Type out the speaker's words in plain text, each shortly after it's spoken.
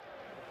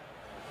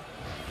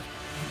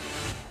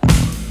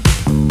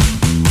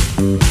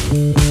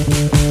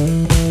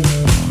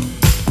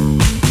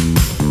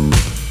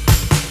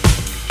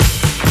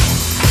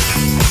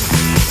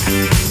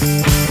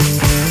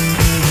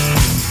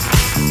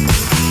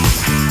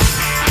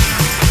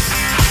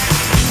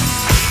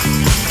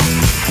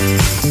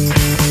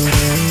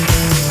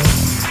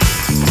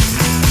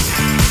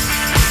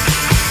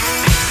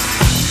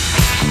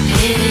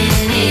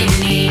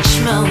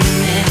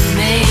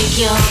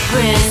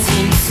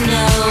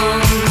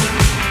snow.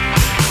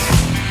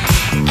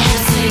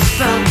 Escape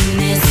from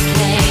this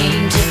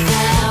plane,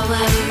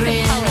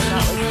 devouring Not like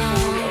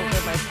fully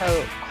over my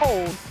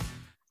cold.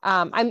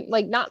 I'm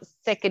like not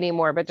sick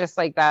anymore, but just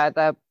like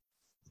the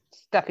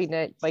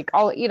stuffiness, like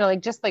all,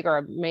 like just like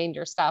our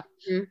manger stuff.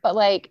 Mhm. But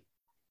like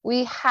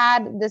we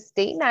had this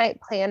date night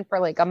planned for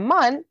like a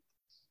month,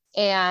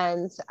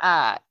 and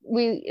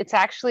it's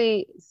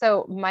actually,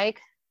 so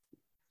Mike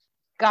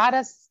got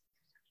us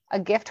a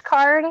gift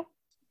card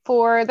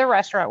for the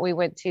restaurant we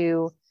went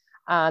to,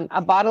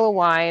 a bottle of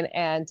wine,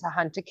 and to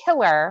hunt a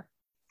killer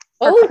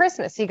for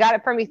Christmas. He got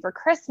it for me for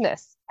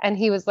Christmas, and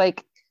he was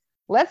like,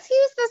 let's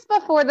use this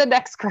before the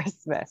next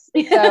Christmas.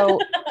 So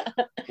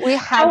we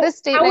had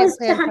this date night. How was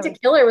plan. To Hunt a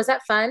Killer? Was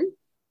that fun?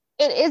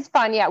 It is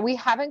fun. Yeah. We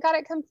haven't got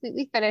it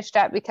completely finished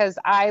yet because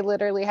I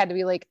literally had to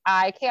be like,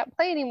 I can't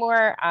play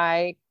anymore.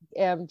 I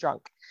am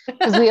drunk,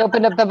 because we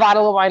opened up the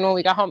bottle of wine when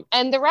we got home.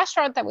 And the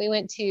restaurant that we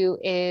went to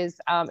is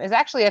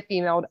actually a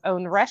female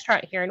owned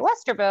restaurant here in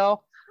Westerville,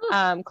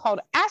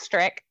 called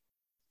Asterisk.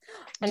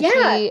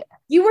 And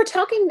you were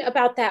talking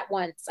about that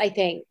once, I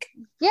think.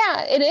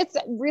 Yeah, and it's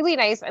really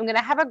nice. I'm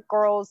gonna have a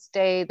girls'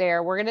 day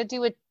there. We're gonna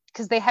do it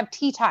because they have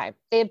tea time.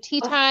 They have tea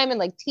time and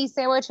like tea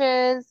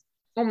sandwiches.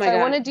 Oh my God. I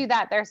want to do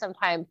that there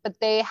sometime. But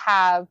they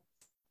have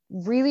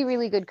really,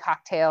 really good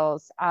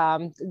cocktails.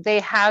 They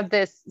have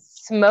this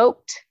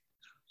smoked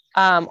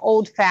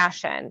old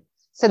fashioned.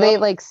 So they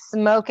like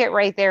smoke it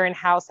right there in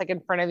house, like in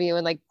front of you,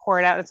 and like pour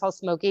it out. It's all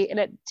smoky, and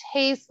it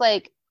tastes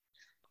like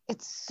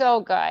it's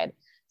so good.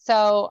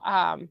 So,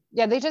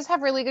 they just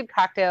have really good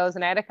cocktails,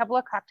 and I had a couple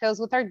of cocktails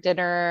with our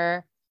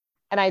dinner,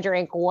 and I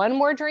drank one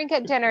more drink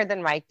at dinner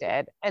than Mike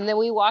did. And then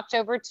we walked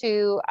over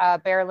to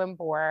Bear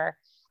Boar,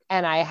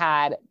 and I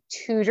had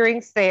 2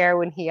 drinks there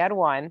when he had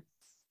 1.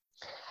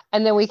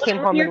 And then we came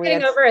home. You're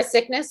getting over a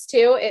sickness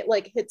too. It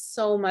like hits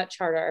so much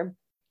harder.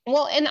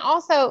 Well, and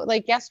also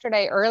like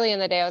yesterday, early in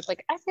the day, I was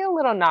like, I feel a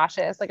little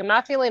nauseous. Like I'm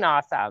not feeling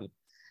awesome.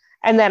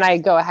 And then I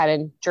go ahead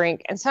and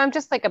drink. And so I'm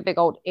just like a big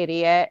old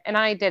idiot. And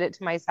I did it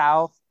to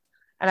myself.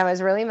 And I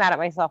was really mad at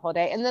myself all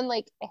day. And then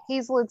like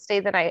Hazel had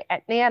stayed the night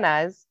at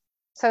Nana's.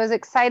 So I was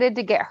excited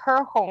to get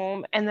her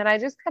home. And then I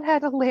just kind of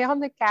had to lay on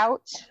the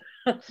couch.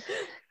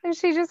 And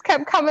she just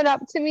kept coming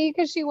up to me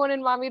because she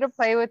wanted mommy to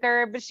play with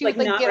her. But she would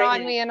like get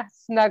on me and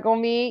snuggle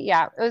me.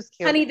 Yeah, it was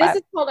cute. Honey, this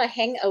is called a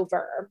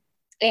hangover.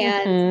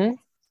 And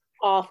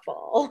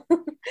awful.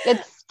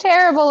 It's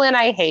terrible and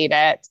I hate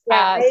it.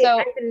 Yeah,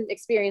 I've been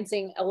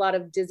experiencing a lot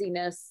of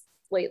dizziness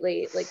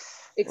lately, like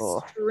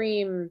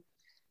extreme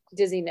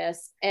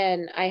dizziness,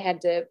 and I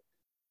had to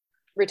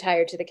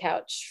retire to the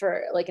couch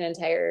for like an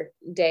entire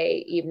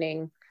day,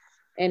 evening.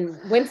 And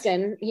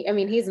Winston,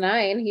 he's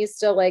 9. He's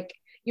still like,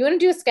 you want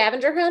to do a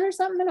scavenger hunt or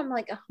something? And I'm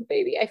like, oh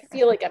baby, I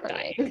feel like I'm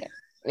dying.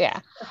 Yeah.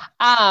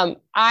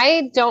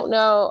 I don't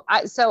know.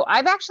 So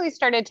I've actually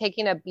started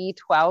taking a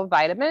B12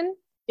 vitamin.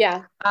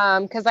 Yeah.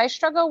 Because I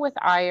struggle with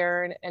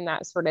iron and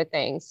that sort of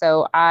thing.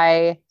 So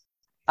I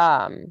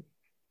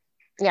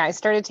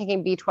started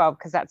taking B12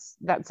 because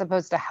that's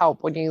supposed to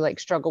help when you like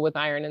struggle with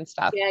iron and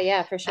stuff.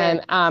 Yeah, for sure.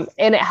 And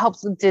it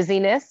helps with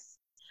dizziness.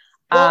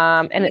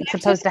 And it's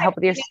supposed to help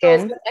with your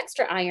skin. With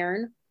extra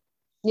iron.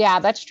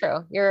 Yeah, that's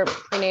true. Your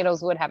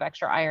prenatals would have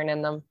extra iron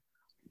in them.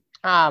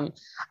 I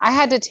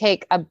had to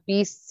take a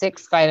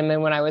B6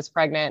 vitamin when I was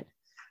pregnant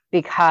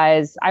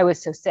because I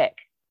was so sick.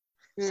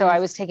 So I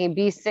was taking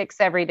B6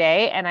 every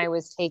day, and I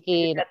was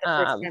taking the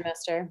first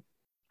trimester.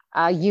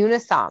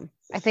 Unisom,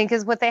 I think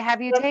is what they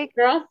have you take.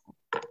 Girl,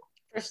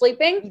 for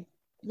sleeping?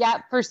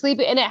 Yeah, for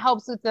sleeping, and it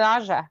helps with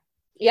nausea.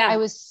 Yeah. I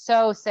was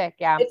so sick.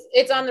 Yeah.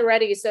 It's on the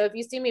ready. So if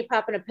you see me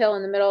popping a pill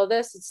in the middle of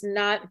this, it's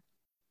not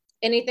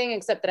anything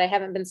except that I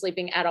haven't been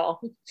sleeping at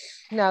all.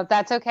 No,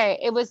 that's okay.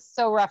 It was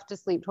so rough to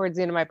sleep towards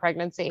the end of my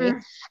pregnancy.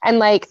 And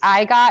like,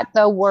 I got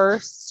the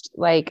worst,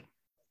 like,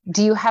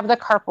 do you have the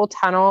carpal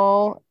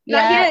tunnel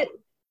yet?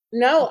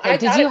 No. Okay.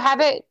 Did you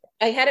have it?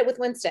 I had it with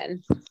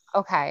Winston.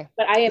 Okay.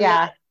 But I am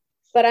not.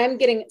 But I'm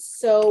getting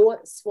so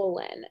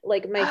swollen.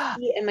 Like my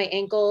feet and my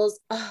ankles.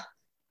 Ugh.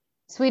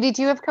 Sweetie,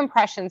 do you have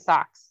compression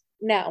socks?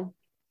 No.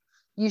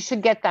 You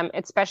should get them,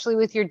 especially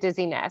with your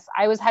dizziness.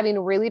 I was having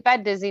really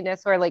bad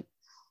dizziness where like,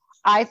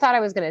 I thought I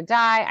was going to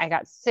die. I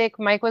got sick.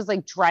 Mike was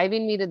like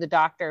driving me to the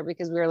doctor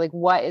because we were like,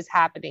 what is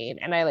happening?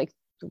 And I like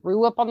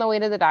threw up on the way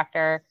to the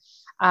doctor.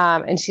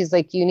 And she's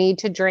like, you need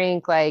to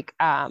drink like,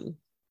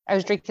 I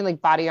was drinking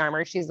like Body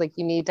Armor. She's like,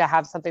 you need to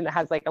have something that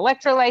has like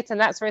electrolytes and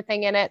that sort of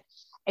thing in it.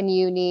 And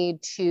you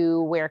need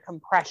to wear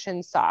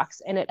compression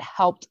socks. And it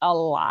helped a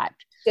lot.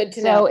 Good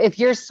to know. So if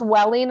you're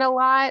swelling a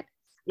lot,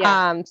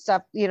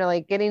 stuff,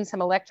 like getting some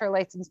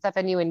electrolytes and stuff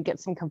in you, and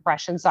get some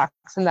compression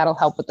socks, and that'll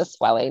help with the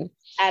swelling.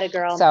 Atta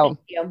girl. So thank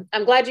you.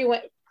 I'm glad you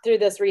went through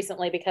this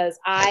recently because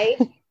you're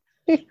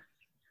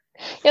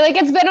like,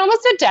 it's been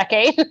almost a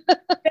decade.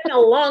 It's been a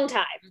long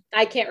time.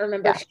 I can't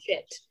remember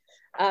shit.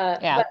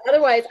 But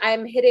otherwise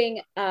I'm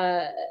hitting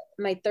my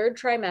 3rd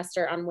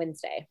trimester on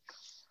Wednesday.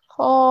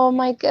 Oh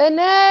my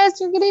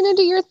goodness, you're getting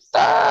into your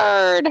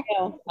 3rd.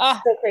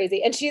 So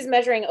crazy. And she's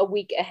measuring a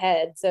week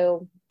ahead.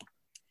 So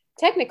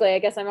technically, I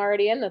guess I'm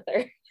already in the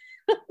third.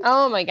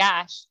 Oh my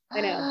gosh.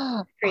 I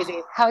know. Crazy.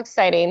 How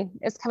exciting.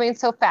 It's coming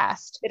so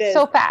fast. It is.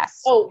 So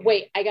fast. Oh,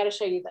 wait, I got to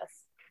show you this.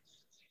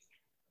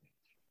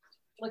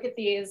 Look at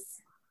these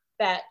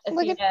that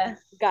Look at- Athena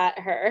got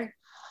her.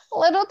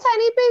 Little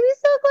tiny baby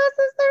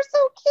sunglasses. They're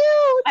so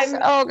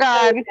cute. Oh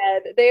God. So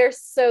dead. They are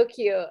so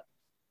cute.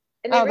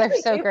 And they Oh, they're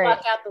really so do great.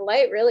 block out the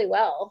light really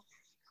well.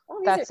 Oh,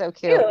 these That's are so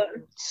cute.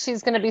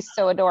 She's going to be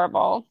so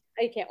adorable.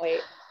 I can't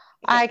wait.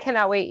 I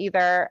cannot wait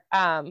either.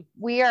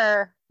 We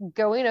are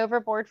going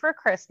overboard for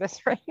Christmas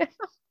right now.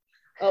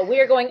 Oh, we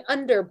are going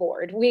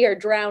underboard. We are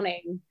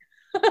drowning.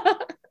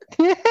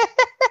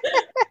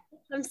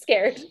 I'm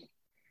scared.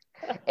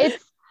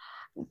 It's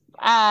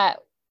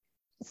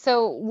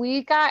so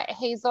we got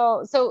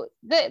Hazel. So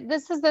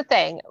this is the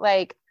thing.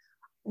 Like,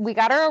 we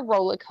got her a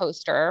roller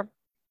coaster.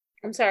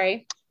 I'm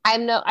sorry. I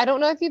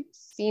don't know if you've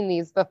seen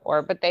these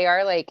before, but they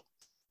are like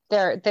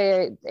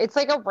it's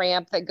like a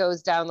ramp that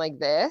goes down like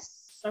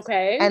this.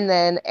 Okay. And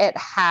then it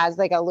has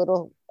like a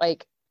little,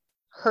 like,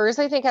 hers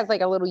I think has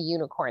like a little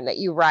unicorn that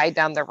you ride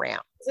down the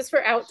ramp. Is this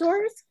for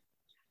outdoors?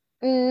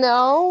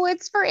 No,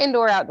 it's for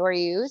indoor outdoor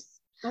use.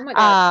 Oh my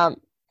God.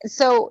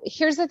 So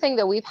here's the thing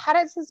though, we've had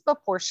it since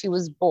before she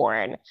was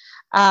born.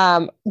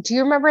 Do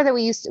you remember that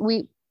we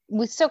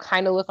still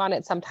kind of look on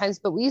it sometimes,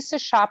 but we used to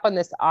shop on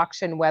this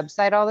auction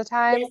website all the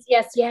time.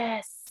 Yes.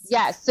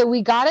 So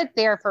we got it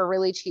there for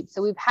really cheap.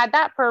 So we've had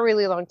that for a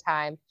really long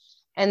time.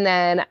 And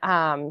then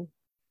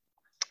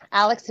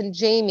Alex and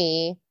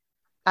Jamie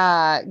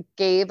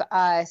gave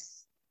us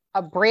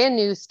a brand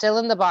new, still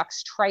in the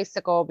box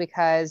tricycle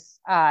because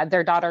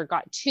their daughter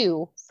got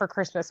 2 for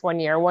Christmas one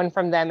year, one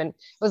from them. And it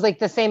was like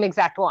the same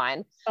exact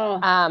one.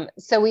 Oh.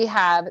 So we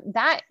have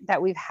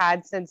that we've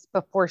had since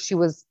before she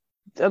was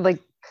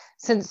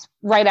since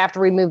right after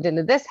we moved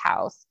into this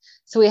house.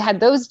 So we had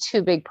those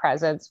 2 big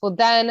presents. Well,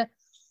 then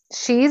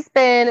she's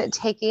been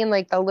taking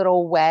like the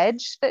little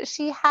wedge that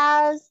she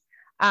has.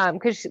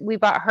 Cause we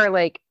bought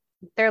her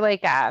they're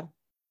like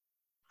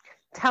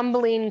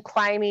tumbling,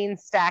 climbing,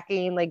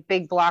 stacking, like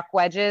big block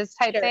wedges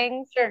type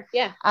things. Sure.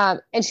 Yeah.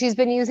 And she's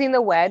been using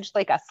the wedge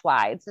like a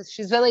slide. So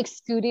she's been like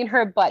scooting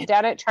her butt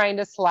down it, trying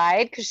to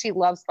slide because she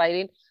loves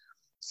sliding.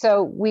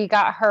 So we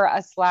got her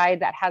a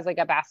slide that has like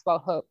a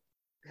basketball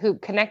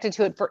hoop connected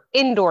to it for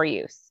indoor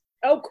use.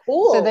 Oh,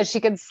 cool. So that she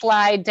could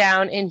slide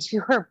down into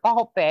her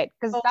ball pit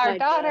because our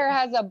daughter God.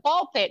 has a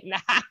ball pit now.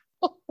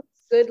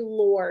 Good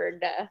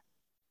Lord.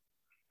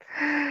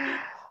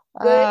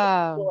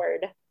 Good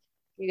Lord.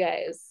 You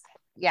guys.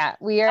 Yeah,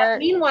 we are.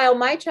 Meanwhile,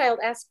 my child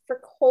asked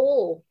for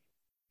coal.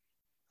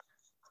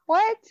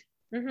 What?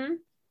 Mm-hmm.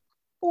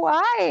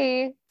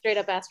 Why? Straight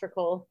up asked for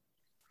coal.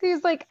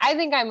 He's like, I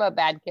think I'm a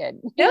bad kid.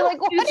 No, like,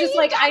 he was just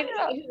like,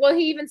 well,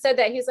 he even said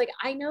that. He's like,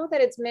 I know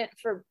that it's meant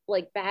for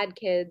like bad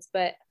kids,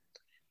 but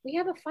we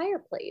have a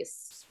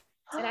fireplace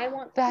and I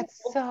want That's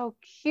coal. So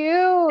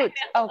cute.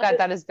 Oh God,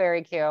 that is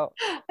very cute.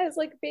 I was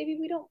like, baby,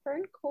 we don't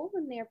burn coal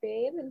in there,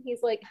 babe. And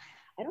he's like,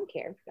 I don't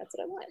care. That's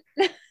what I want.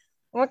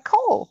 What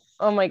cool.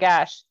 Oh my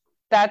gosh.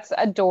 That's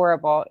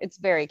adorable. It's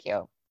very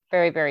cute.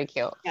 Very, very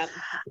cute. Yeah.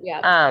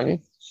 Yeah.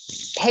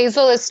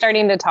 Hazel is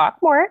starting to talk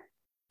more.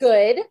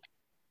 Good.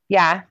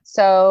 Yeah.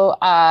 So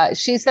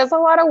she says a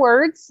lot of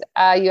words.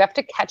 You have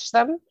to catch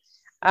them.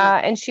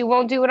 And she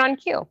won't do it on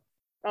cue.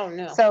 Oh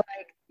no. So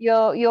like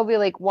you'll be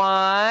like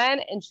 1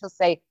 and she'll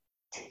say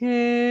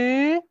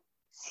 2,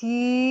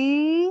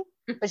 3,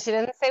 but she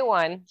doesn't say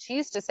 1. She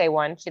used to say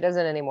 1. She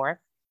doesn't anymore.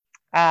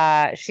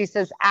 She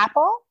says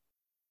apple.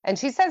 And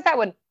she says that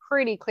one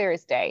pretty clear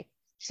as day.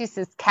 She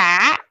says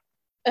cat.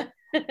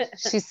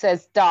 She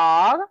says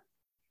dog.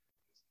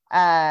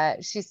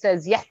 She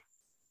says yes.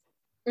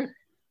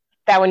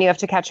 That one you have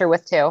to catch her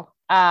with too.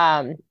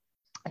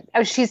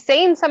 She's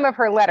saying some of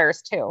her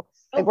letters too.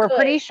 Like we're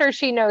pretty sure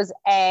she knows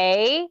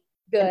A.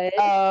 Good.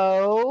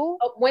 O.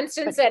 Oh,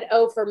 Winston said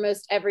O for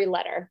most every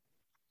letter.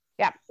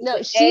 Yeah.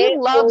 No, she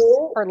loves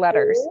her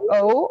letters.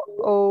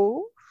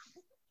 O.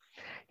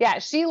 Yeah,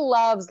 she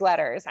loves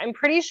letters. I'm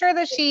pretty sure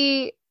that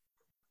she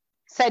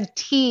said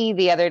T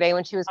the other day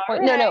when she was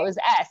pointing. No, it was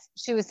S.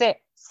 She was saying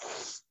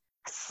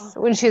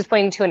when she was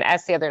pointing to an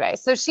S the other day.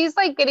 So she's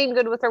like getting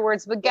good with her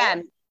words. But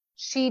again,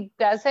 she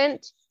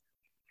doesn't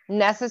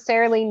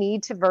necessarily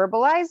need to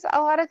verbalize a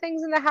lot of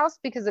things in the house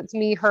because it's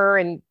me, her,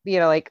 and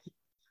like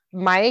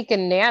Mike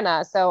and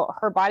Nana. So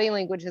her body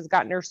language has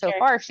gotten her so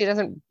far. She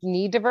doesn't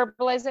need to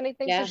verbalize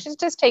anything. Yeah. So she's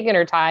just taking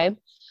her time.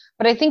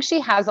 But I think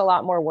she has a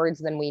lot more words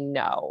than we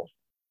know.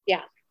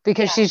 Yeah.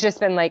 Because she's just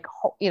been like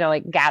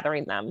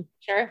gathering them.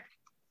 Sure.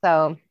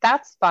 So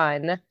that's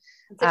fun.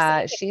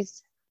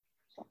 She's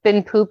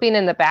been pooping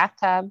in the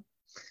bathtub.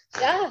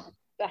 Yeah,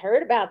 I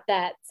heard about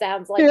that.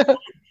 Sounds like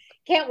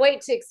can't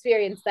wait to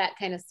experience that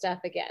kind of stuff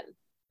again.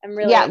 I'm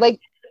really excited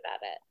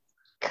about it.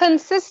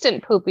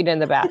 Consistent pooping in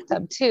the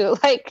bathtub too.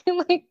 Like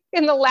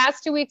in the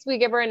last 2 weeks, we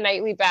give her a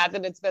nightly bath,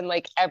 and it's been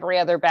like every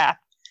other bath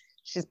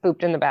she's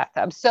pooped in the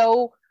bathtub.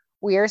 So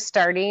we are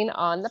starting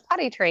on the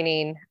potty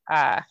training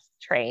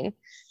train.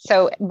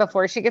 So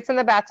before she gets in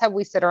the bathtub,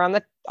 we sit her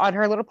on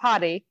her little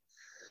potty,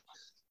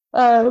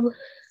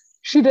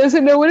 She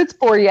doesn't know what it's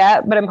for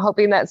yet, but I'm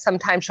hoping that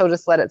sometime she'll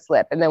just let it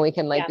slip and then we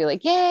can like be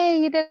like, yay,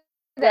 you did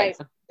it. Right.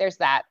 So there's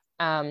that.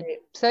 Right.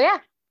 So yeah.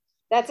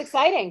 That's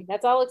exciting.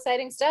 That's all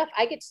exciting stuff.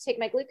 I get to take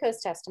my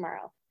glucose test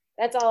tomorrow.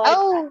 That's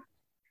all.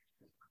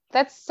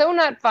 That's so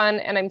not fun.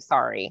 And I'm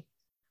sorry.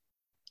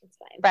 It's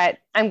fine. But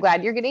I'm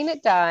glad you're getting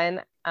it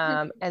done.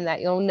 And that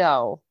you'll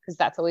know, because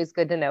that's always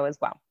good to know as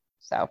well.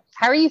 So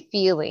how are you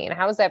feeling?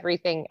 How's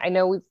everything? I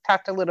know we've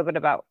talked a little bit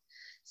about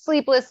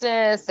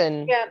sleeplessness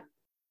and yeah.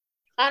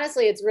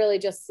 Honestly, it's really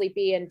just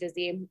sleepy and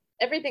dizzy.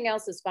 Everything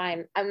else is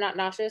fine. I'm not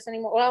nauseous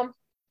anymore. Well,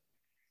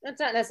 that's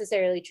not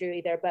necessarily true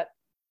either, but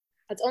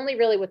it's only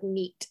really with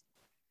meat.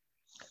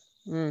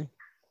 I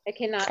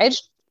cannot.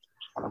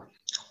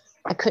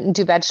 I couldn't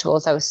do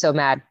vegetables. I was so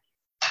mad.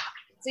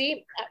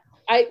 See,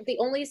 the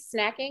only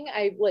snacking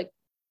I like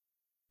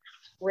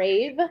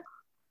crave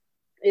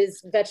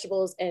is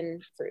vegetables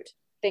and fruit.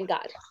 Thank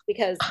God,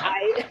 because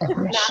I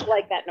not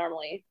like that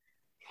normally.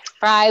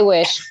 I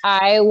wish.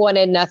 I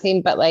wanted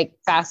nothing but like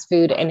fast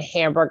food and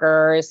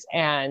hamburgers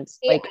and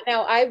like.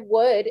 Now I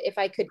would if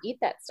I could eat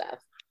that stuff,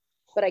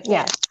 but I can't.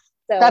 Yeah.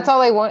 So that's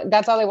all I want.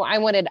 That's all I want. I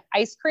wanted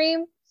ice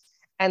cream,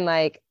 and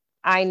like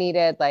I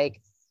needed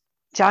like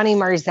Johnny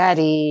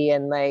Marzetti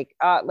and like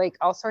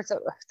all sorts of.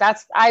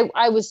 That's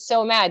I was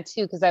so mad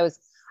too because I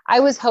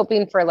was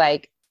hoping for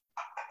like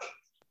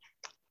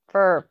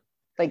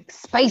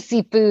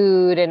spicy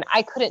food, and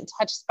I couldn't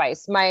touch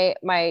spice.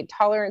 My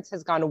tolerance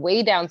has gone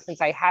way down since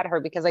I had her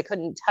because I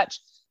couldn't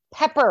touch.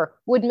 Pepper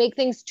would make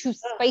things too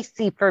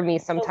spicy for me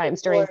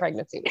sometimes during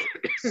pregnancy.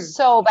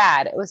 So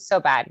bad. It was so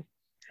bad.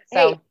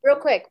 So, hey, real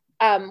quick.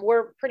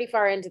 We're pretty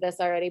far into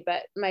this already,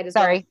 but might as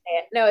well say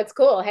it. No, it's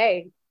cool.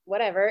 Hey,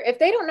 whatever. If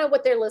they don't know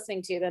what they're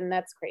listening to, then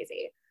that's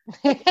crazy.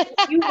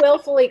 You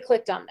willfully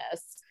clicked on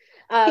this.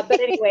 But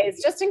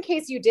anyways, just in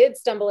case you did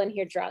stumble in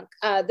here drunk,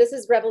 this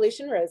is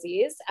Revolution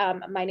Rosies.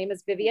 My name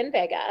is Vivian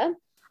Vega. And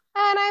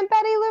I'm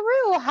Betty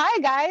LaRue. Hi,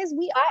 guys.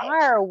 We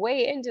are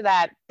way into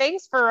that.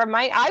 Thanks for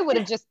reminding. I would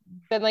have just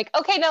been like,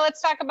 okay, now let's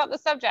talk about the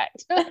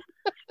subject.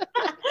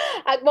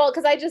 Well,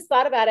 because I just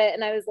thought about it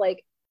and I was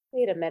like,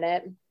 wait a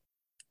minute.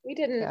 We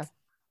didn't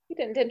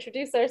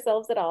introduce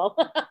ourselves at all.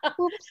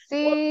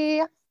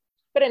 Oopsie.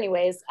 But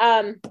anyways,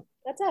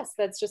 that's us.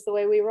 That's just the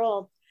way we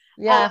roll.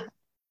 Yeah.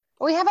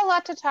 We have a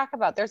lot to talk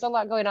about. There's a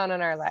lot going on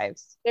in our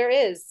lives. There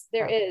is.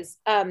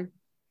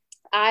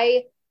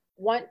 I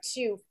want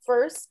to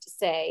first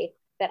say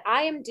that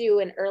I am due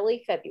in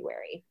early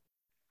February,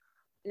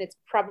 and it's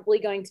probably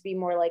going to be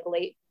more like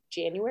late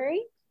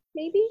January,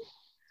 maybe.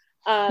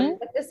 But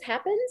this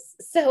happens.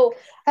 So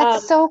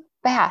that's so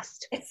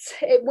fast.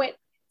 It went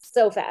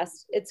so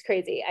fast. It's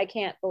crazy. I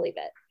can't believe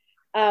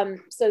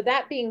it. So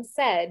that being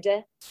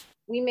said,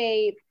 we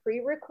may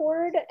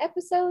pre-record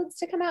episodes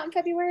to come out in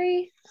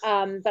February,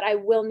 but I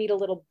will need a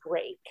little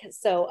break.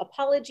 So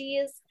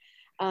apologies,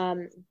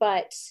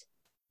 but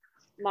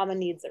Mama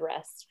needs a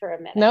rest for a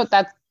minute. No,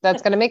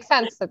 that's going to make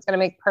sense. That's going to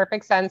make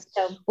perfect sense.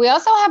 So, we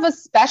also have a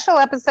special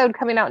episode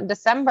coming out in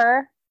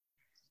December.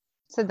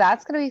 So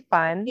that's going to be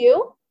fun.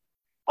 You?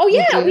 Oh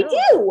yeah, we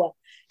do.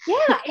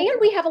 Yeah, and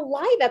we have a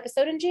live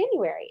episode in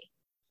January.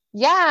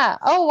 Yeah.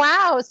 Oh,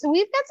 wow. So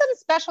we've got some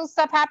special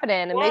stuff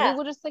happening, and maybe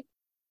we'll just like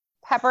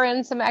pepper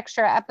in some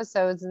extra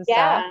episodes and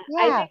stuff.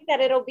 Yeah, I think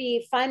that it'll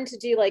be fun to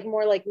do like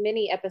more like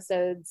mini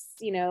episodes,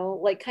 you know,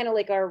 like kind of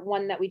like our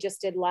one that we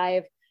just did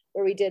live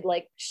where we did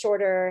like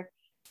shorter,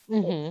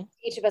 like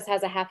each of us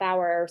has a half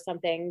hour or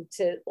something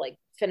to like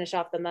finish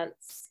off the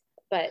months.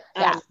 But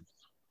if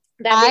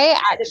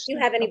you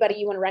have anybody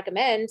you want to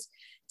recommend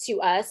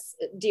to us,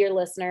 dear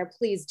listener,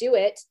 please do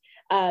it,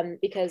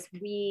 because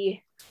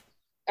we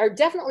are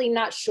definitely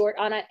not short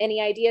on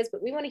any ideas,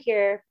 but we want to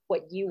hear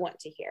what you want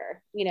to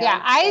hear, you know? Yeah,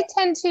 I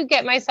tend to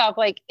get myself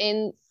like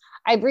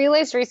I've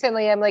realized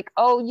recently, I'm like,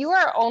 oh, you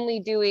are only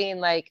doing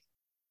like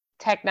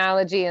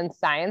technology and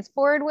science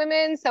forward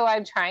women. So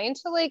I'm trying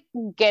to like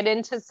get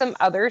into some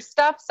other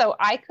stuff. So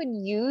I could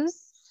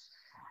use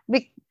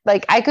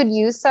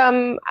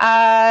some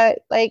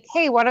like,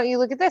 hey, why don't you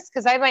look at this?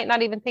 Because I might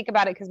not even think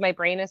about it because my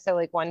brain is so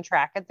like one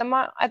track at the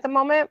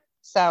moment.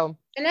 So,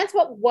 and that's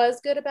what was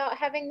good about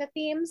having the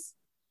themes.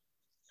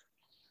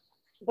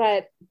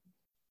 But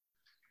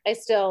I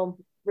still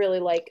really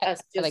like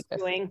us just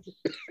doing.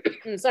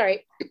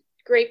 Sorry,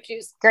 grape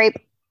juice. Grape.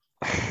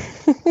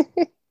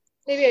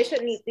 Maybe I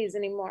shouldn't eat these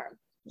anymore.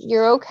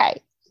 You're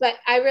okay. But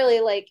I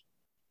really like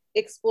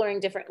exploring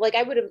different. Like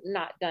I would have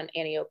not done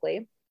Annie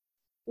Oakley,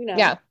 you know.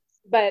 Yeah.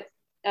 But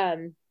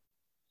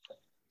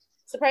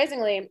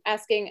surprisingly,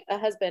 asking a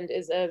husband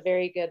is a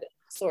very good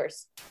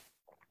source.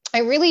 I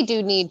really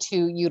do need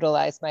to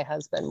utilize my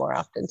husband more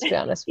often, to be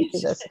honest with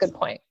you. That's a good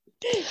point.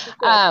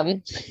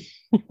 But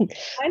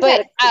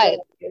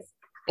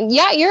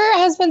yeah, your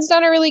husband's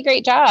done a really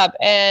great job.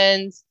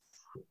 And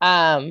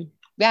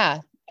yeah,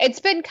 it's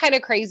been kind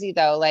of crazy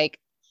though. Like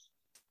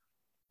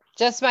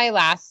just my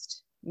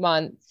last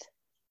month,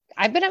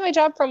 I've been at my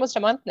job for almost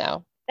a month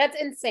now.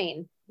 That's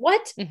insane.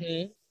 What?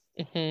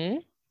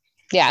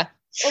 Yeah.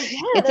 Oh yeah,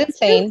 It's that's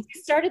insane. true.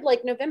 It started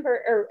like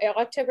November or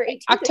October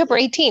 18th. October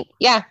 18th.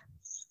 Yeah.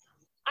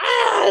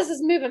 This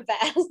is moving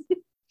fast.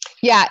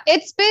 Yeah,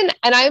 it's been,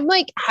 and I'm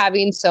like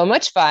having so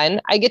much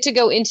fun. I get to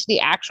go into the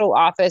actual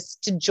office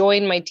to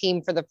join my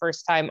team for the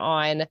first time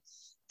on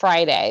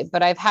Friday,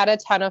 but I've had a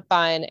ton of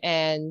fun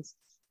and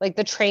like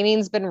the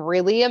training's been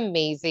really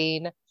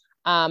amazing.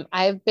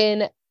 I've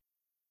been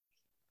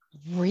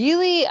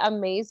really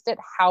amazed at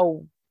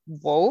how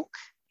woke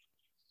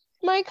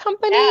my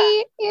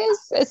company is,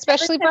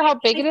 especially for how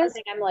big it is.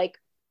 I'm like,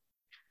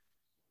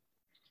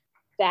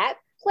 that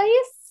place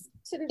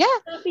should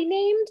not be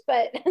named,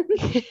 but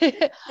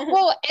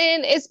well,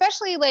 and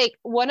especially like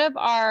one of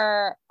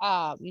our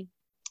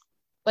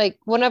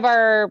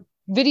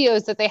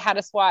videos that they had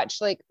us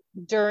watch like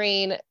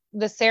during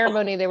the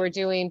ceremony they were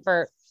doing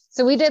for,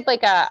 so we did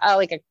like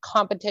a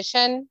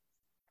competition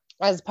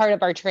as part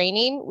of our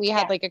training. We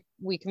had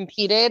we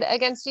competed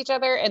against each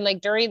other, and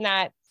like during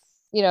that,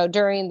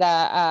 during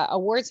the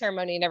award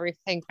ceremony and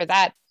everything for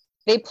that,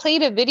 they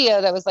played a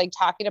video that was like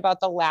talking about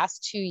the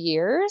last 2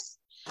 years,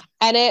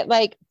 and it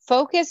like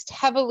focused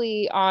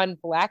heavily on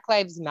Black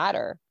Lives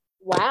Matter.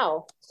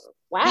 Wow.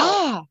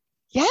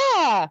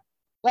 Yeah.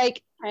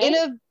 Like in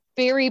a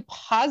very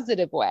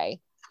positive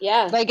way.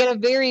 Yeah. Like in a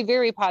very,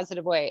 very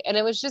positive way. And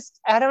it was just,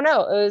 I don't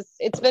know,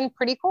 it's been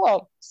pretty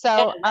cool.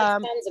 So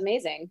that sounds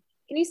amazing.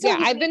 Can you still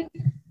I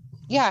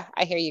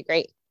hear you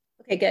great.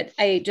 Okay, good.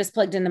 I just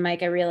plugged in the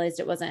mic. I realized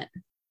it wasn't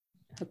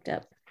hooked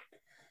up.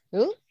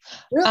 Ooh.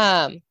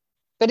 But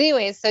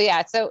anyways, so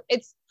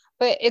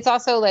it's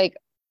also like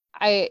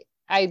I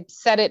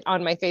said it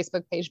on my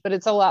Facebook page, but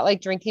it's a lot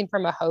like drinking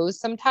from a hose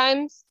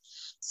sometimes.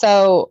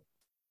 So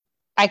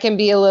I can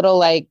be a little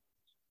like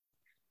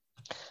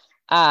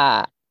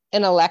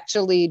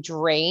intellectually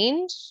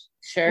drained,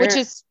 which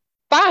is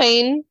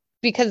fine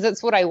because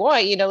that's what I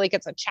want, like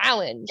it's a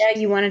challenge. Yeah,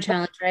 you want a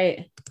challenge,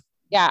 right?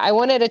 Yeah, I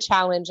wanted a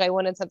challenge. I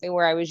wanted something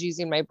where I was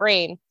using my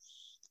brain.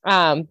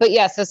 But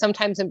yeah, so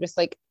sometimes I'm just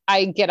like,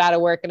 I get out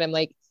of work and I'm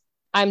like,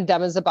 I'm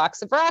dumb as a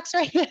box of rocks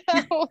right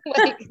now.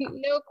 Like,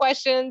 no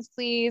questions,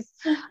 please.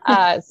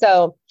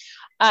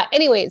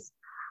 Anyways,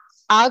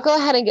 I'll go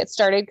ahead and get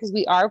started because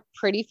we are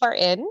pretty far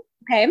in.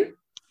 Okay.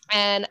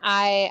 And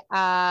I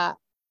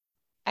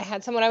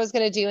had someone I was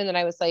going to do, and then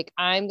I was like,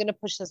 I'm going to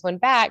push this one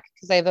back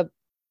because I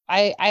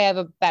have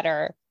a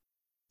better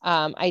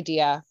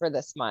idea for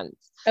this month.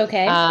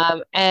 Okay.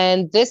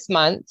 And this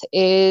month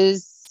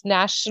is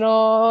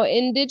National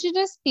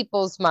Indigenous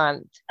Peoples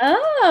Month.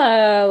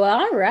 Oh,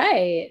 all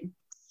right.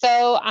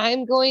 So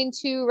I'm going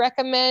to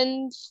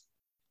recommend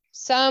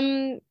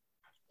some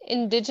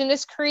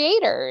Indigenous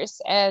creators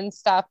and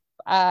stuff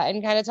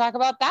and kind of talk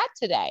about that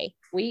today.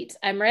 Sweet.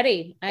 I'm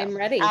ready. I'm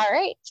ready. All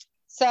right.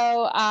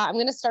 So I'm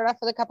going to start off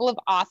with a couple of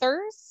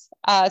authors.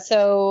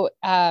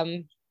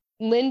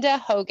 Linda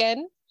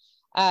Hogan,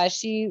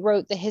 she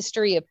wrote The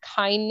History of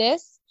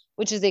Kindness,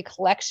 which is a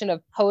collection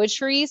of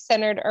poetry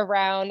centered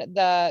around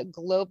the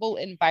global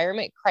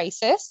environment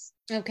crisis.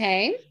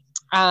 Okay.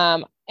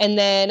 And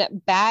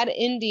then Bad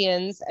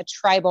Indians, a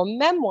tribal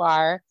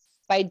memoir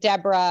by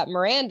Deborah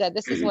Miranda.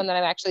 This is one that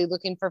I'm actually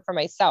looking for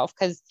myself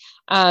because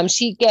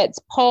she gets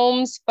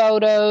poems,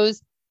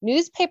 photos,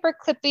 newspaper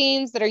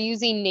clippings that are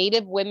using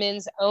Native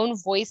women's own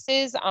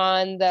voices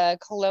on the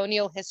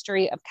colonial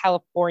history of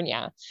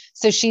California.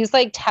 So she's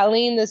like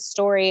telling the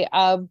story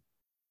of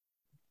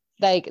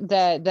like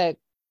the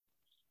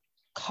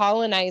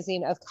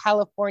colonizing of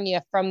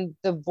California from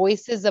the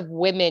voices of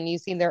women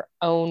using their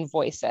own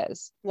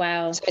voices.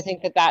 Wow. So I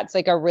think that's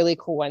like a really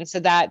cool one.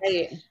 So that's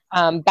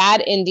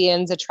Bad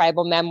Indians, a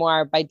tribal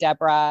memoir by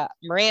Deborah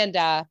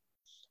Miranda,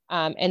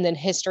 and then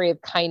History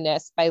of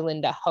Kindness by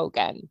Linda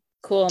Hogan.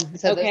 Cool.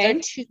 So those are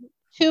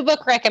two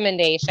book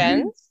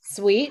recommendations.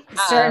 Sweet.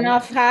 Starting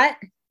off hot.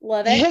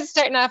 Love it.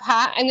 Starting off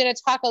hot. I'm going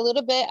to talk a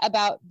little bit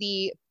about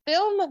the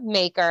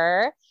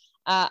filmmaker,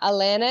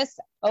 Alanis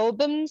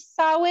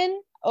Obumsawin.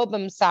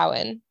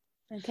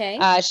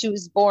 Okay. She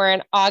was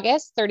born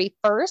August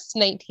 31st,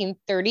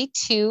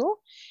 1932.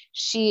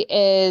 She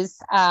is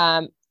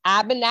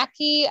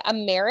Abenaki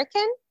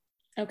American.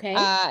 Okay.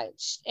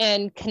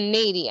 And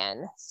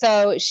Canadian.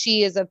 So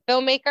she is a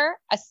filmmaker,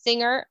 a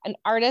singer, an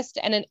artist,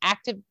 and an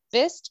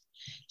activist.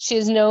 She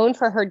is known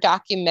for her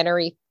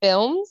documentary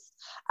films.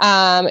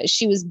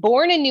 She was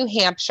born in New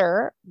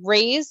Hampshire,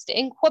 raised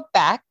in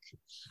Quebec,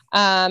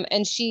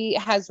 and she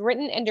has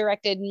written and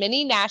directed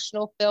many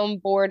National Film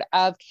Board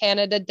of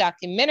Canada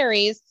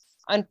documentaries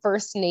on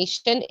First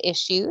Nation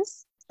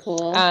issues.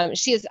 Cool.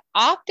 She is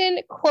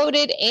often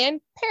quoted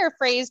and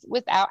paraphrased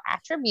without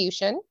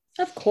attribution.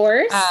 Of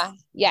course.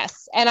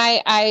 Yes. And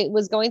I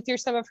was going through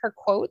some of her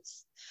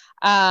quotes.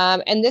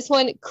 And this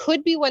one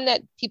could be one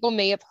that people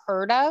may have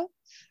heard of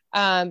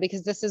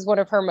because this is one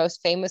of her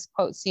most famous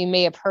quotes. So you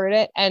may have heard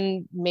it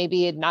and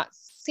maybe had not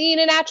seen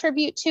an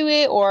attribute to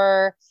it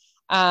or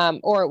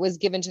it was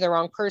given to the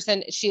wrong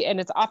person. And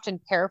it's often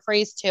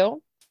paraphrased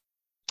too.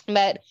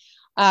 But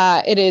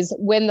it is,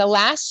 when the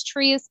last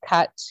tree is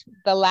cut,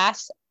 the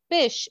last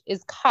fish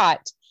is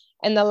caught,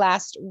 and the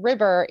last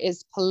river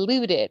is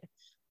polluted.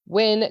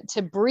 When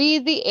to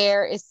breathe the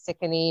air is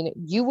sickening,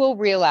 you will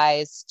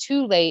realize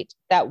too late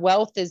that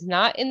wealth is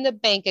not in the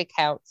bank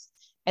accounts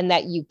and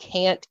that you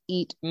can't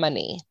eat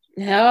money.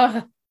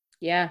 Oh,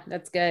 yeah,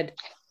 that's good.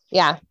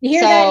 Yeah. You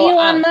hear that,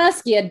 Elon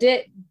Musk? You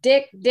dick.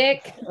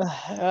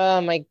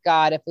 Oh my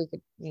God, if we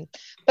could.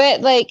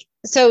 But like,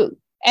 so,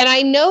 and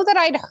I know that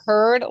I'd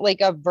heard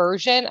like a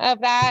version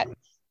of that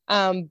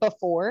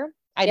before.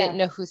 I didn't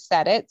know who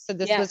said it. So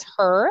this was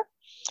her.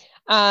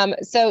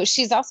 So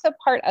she's also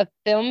part of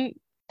Film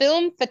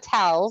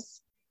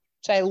Fatales,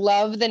 which I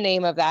love the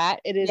name of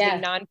that. It is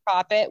a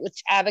nonprofit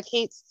which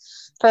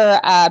advocates for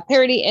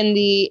parity in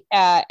the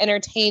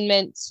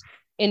entertainment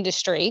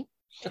industry.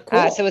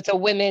 Cool. So it's a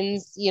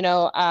women's,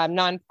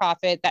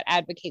 nonprofit that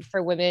advocates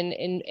for women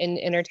in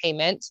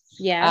entertainment.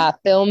 Yeah.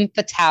 Film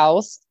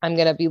Fatales. I'm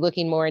going to be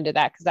looking more into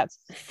that because that's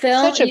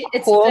such a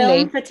cool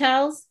name.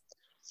 Fatales.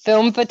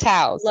 Film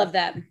Fatales. Love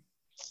that.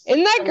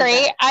 Isn't that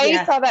great?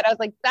 I saw that. I was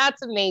like,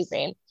 that's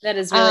amazing. That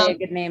is really a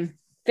good name.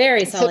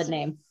 Very solid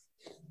name.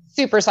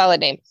 Super solid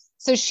name.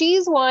 So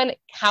she's won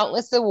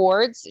countless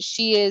awards.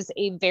 She is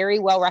a very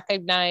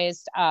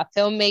well-recognized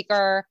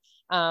filmmaker.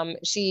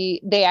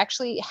 They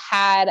actually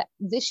had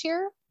this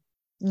year,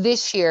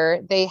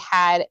 they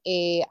had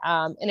a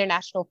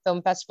international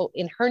film festival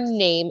in her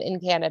name in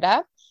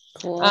Canada.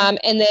 Cool.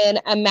 And then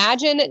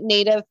Imagine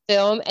Native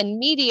Film and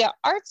Media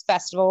Arts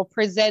Festival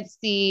presents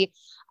the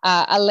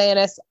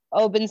Alanis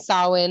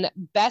Obensawen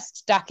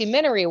Best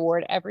Documentary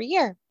Award every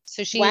year.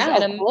 So she's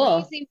an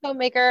amazing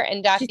filmmaker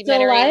and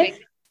documentary.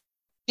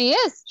 She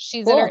is.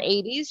 She's in her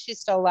 80s. She's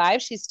still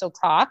alive. She still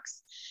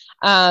talks.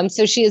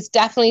 So she is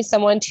definitely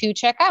someone to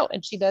check out,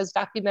 and she does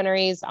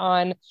documentaries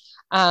on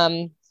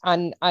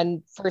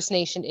First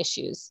Nation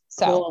issues.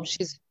 So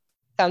she's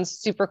sounds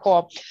super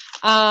cool.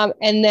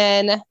 And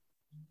then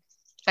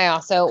I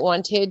also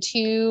wanted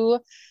to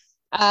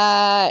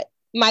my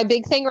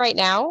big thing right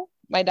now.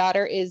 My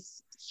daughter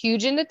is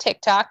huge into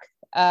TikTok,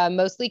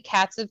 mostly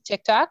cats of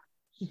TikTok.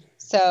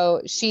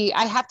 So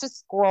I have to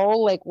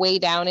scroll like way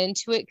down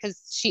into it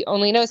because she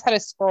only knows how to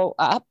scroll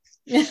up.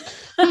 So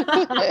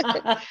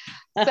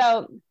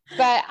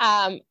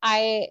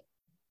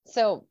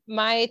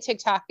my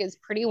TikTok is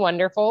pretty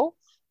wonderful.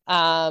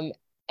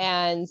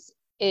 And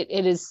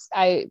it is,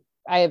 I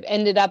have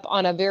ended up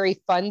on a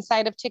very fun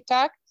side of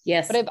TikTok.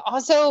 Yes. But I've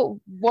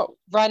also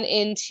run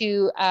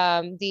into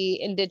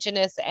the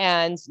Indigenous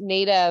and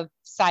Native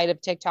side of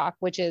TikTok,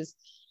 which is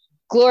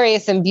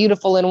glorious and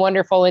beautiful and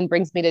wonderful and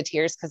brings me to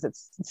tears because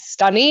it's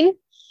stunning.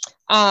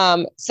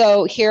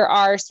 So here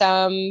are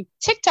some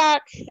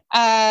TikTok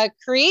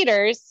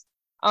creators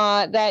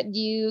that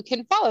you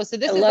can follow. So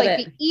this is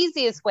like the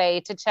easiest way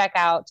to check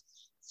out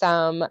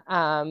some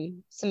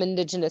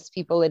Indigenous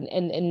people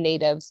and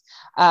natives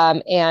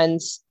and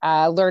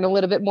learn a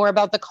little bit more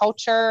about the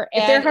culture.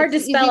 If they're hard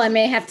to spell, I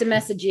may have to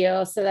message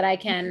you so that I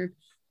can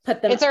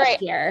put them up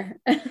here.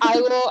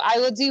 I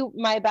will do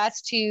my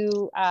best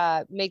to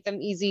make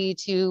them easy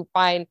to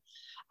find.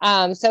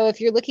 So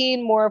if you're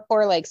looking more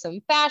for like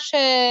some fashion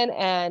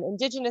and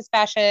Indigenous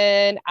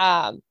fashion,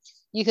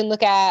 you can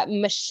look at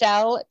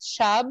Michelle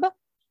Chubb,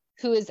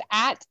 who is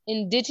at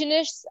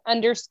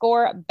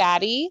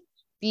Indigenous_Baddie,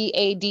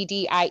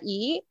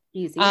 BADDIE.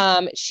 Easy.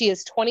 She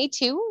is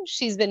 22.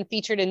 She's been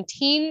featured in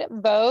Teen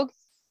Vogue,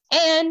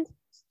 and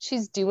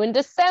she's due in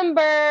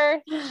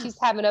December. She's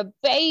having a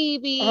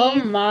baby. Oh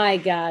my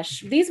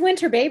gosh. These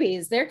winter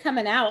babies, they're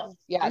coming out.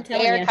 Yeah,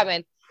 they are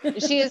coming.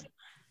 She is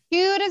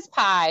cute as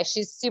pie.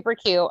 She's super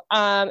cute.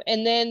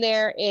 And then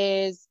there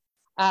is,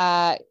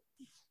 and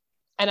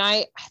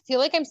I feel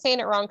like I'm saying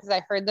it wrong because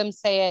I heard them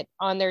say it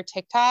on their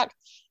TikTok.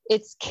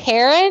 It's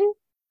Karen,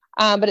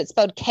 but it's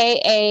spelled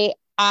Kairyn.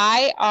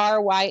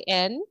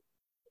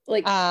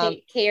 Like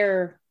Karen.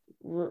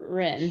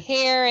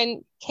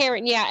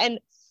 Karen, yeah. And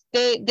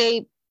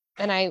they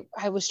and I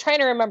was trying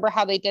to remember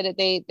how they did it.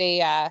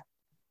 They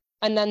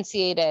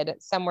enunciated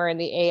somewhere in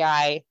the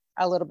AI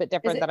a little bit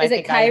different than I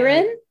think. Is it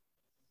Kyron?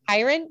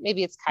 Kyron?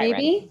 Maybe it's Kyron.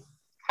 Maybe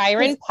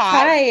Kyron Potts.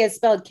 Kai is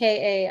spelled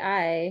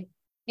Kai.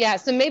 Yeah,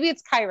 so maybe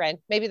it's Kyron.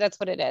 Maybe that's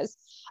what it is.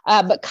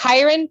 But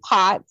Kyron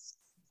Potts,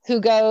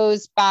 who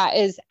is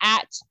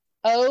at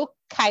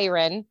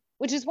Kyron,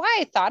 which is why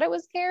I thought it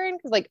was Karen,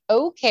 because like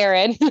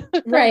Karen.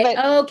 Right.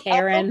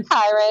 Karen.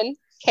 Kyron,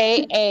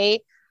 Kairyn.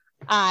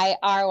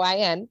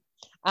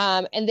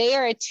 And they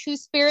are a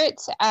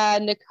two-spirit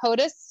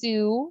Nakota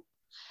Sioux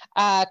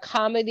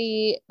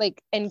comedy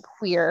and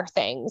queer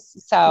things.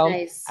 So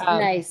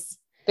nice.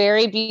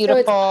 Very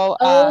beautiful.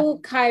 So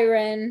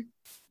Kyron.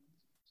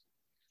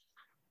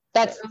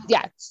 That's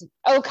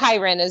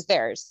Kyron is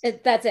theirs.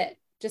 That's it.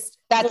 Just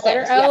that's the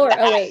letter O or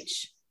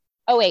OH?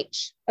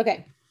 OH.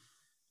 Okay.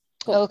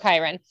 Cool.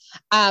 Kyron.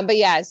 But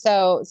yeah,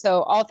 so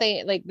all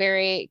things like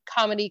very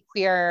comedy,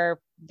 queer,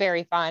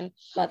 very fun.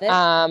 Love it.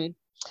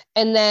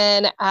 And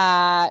then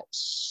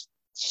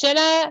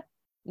Shina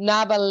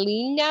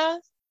Nabalina,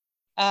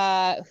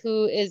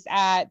 who is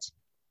at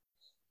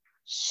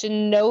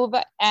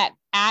Shinova at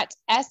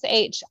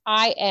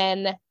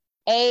SHINANOVA.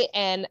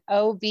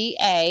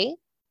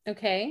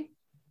 Okay.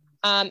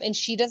 And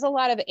she does a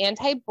lot of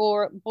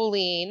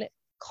anti-bullying,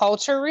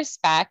 culture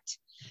respect.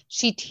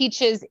 She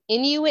teaches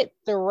Inuit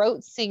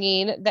throat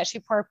singing that she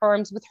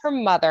performs with her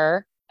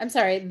mother. I'm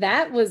sorry,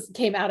 that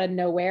came out of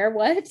nowhere.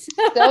 What? So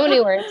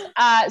many words.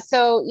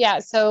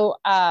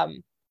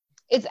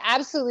 It's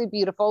absolutely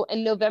beautiful.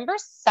 And November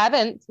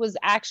 7th was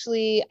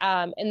actually,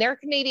 and they're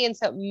Canadian,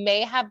 so it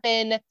may have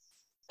been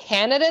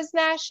Canada's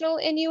National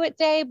Inuit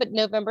Day, but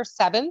November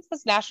 7th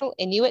was National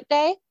Inuit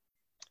Day,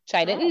 which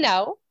I didn't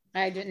know.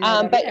 I didn't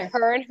know that but either.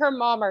 her and her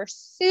mom are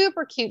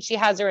super cute. She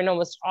has her in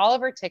almost all of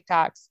her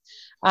TikToks,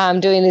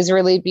 doing these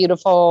really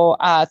beautiful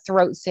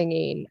throat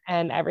singing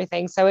and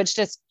everything. So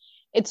it's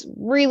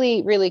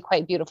really, really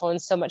quite beautiful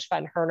and so much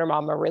fun. Her and her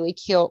mom are really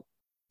cute.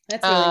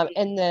 That's really neat.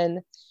 And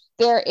then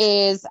there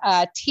is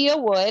Tia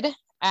Wood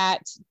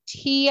at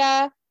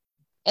Tia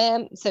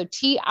so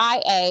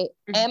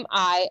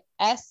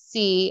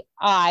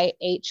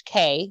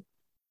TIAMISCIHK.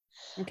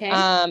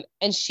 Okay.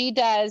 And she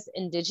does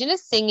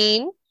Indigenous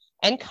singing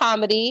and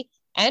comedy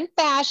and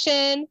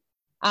fashion.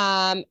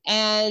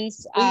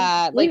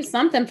 Leave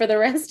something for the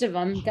rest of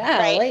them.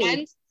 Golly.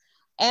 Right,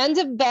 and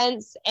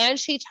events, and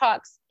she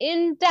talks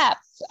in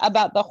depth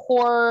about the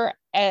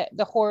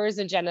horrors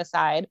and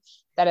genocide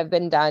that have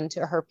been done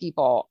to her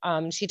people.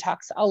 She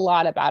talks a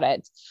lot about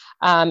it.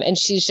 And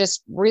she's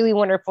just really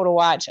wonderful to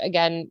watch.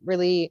 Again,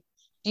 really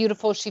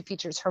beautiful. She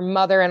features her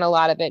mother in a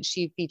lot of it.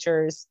 She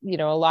features, a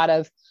lot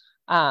of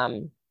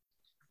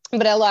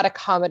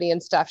comedy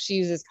and stuff. She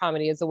uses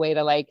comedy as a way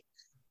to like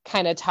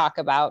kind of talk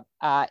about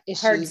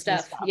issues. Hard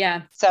stuff.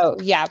 Yeah. So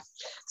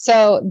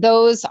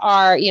those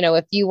are,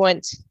 if you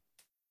want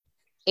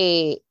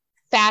a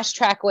fast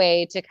track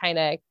way to kind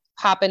of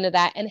pop into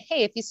that. And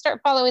hey, if you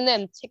start following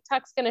them,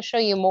 TikTok's going to show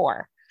you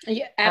more.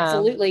 Yeah,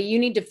 absolutely. You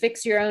need to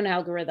fix your own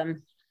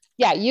algorithm.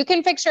 Yeah, you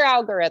can fix your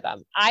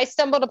algorithm. I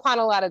stumbled upon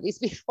a lot of these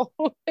people,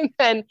 and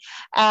then,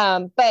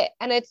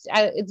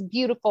 it's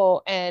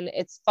beautiful and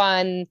it's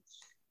fun.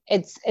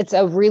 It's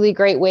a really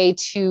great way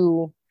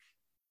to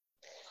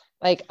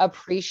like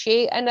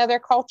appreciate another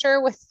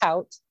culture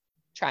without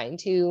trying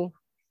to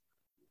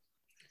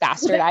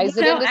bastardize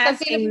it into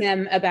asking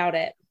them about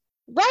it.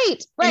 Right.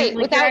 Like,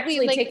 without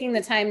actually taking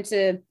the time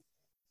to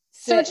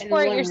search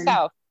for it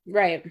yourself.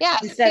 Right. Yeah.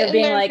 Instead of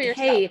being like,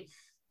 hey,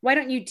 why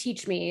don't you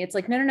teach me? It's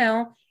like,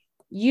 no.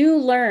 You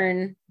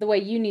learn the way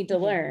you need to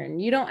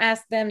learn. You don't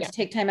ask them to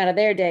take time out of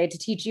their day to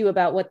teach you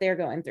about what they're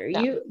going through.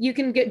 No. You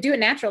can do it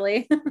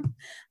naturally.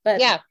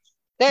 But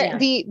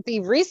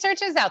the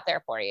research is out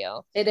there for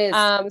you. It is.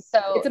 So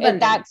it's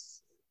abundant.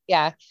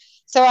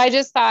 So I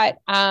just thought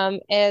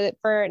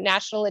for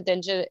National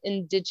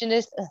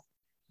Indigenous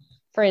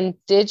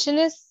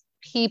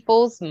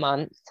Peoples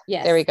Month.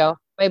 Yes. There we go.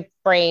 My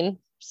brain.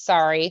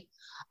 Sorry.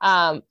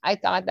 I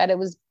thought that it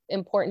was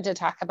important to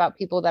talk about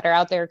people that are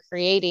out there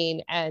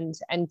creating and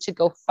to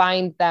go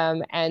find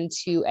them and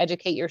to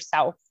educate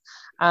yourself.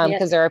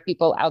 Because there are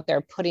people out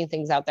there putting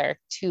things out there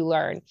to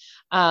learn.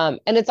 And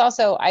it's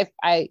also,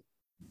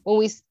 when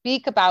we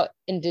speak about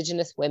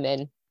Indigenous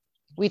women,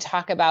 we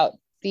talk about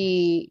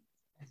the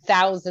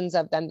thousands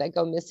of them that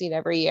go missing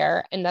every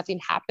year and nothing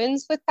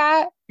happens with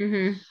that.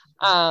 Mm-hmm.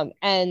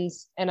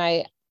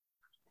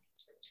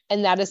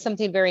 And that is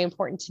something very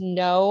important to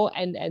know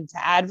and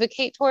to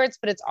advocate towards,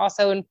 but it's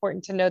also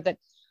important to know that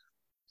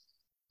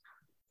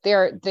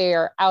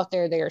they're out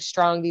there, they are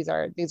strong. These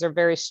are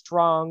very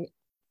strong,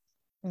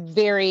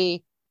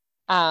 very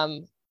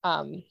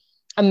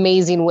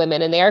amazing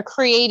women, and they are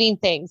creating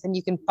things, and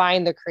you can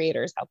find the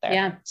creators out there.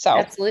 Yeah, so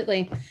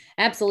absolutely.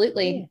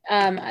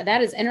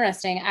 That is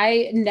interesting.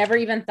 I never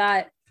even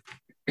thought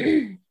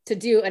to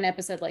do an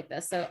episode like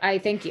this. So I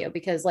thank you,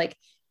 because like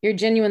you're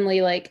genuinely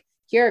like,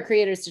 here are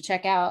creators to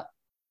check out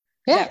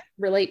that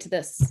relate to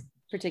this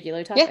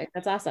particular topic. Yeah.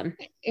 That's awesome.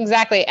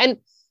 Exactly. And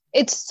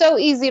it's so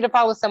easy to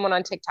follow someone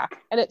on TikTok,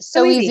 and it's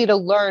so easy to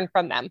learn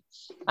from them.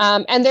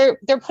 And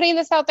they're putting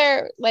this out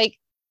there like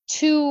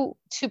to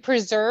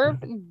preserve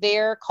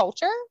their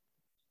culture,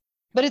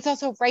 but it's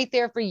also right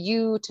there for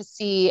you to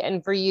see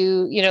and for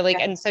you,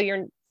 and so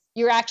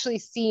you're actually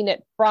seeing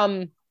it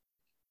from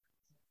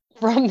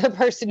the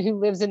person who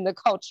lives in the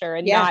culture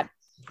and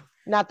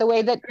not the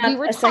way that we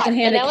were taught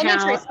in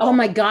elementary school. Oh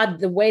my God,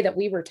 the way that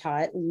we were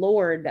taught,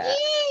 Lord.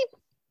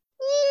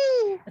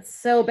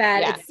 It's so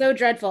bad. Yeah. It's so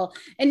dreadful.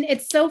 And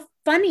it's so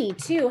funny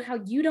too, how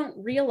you don't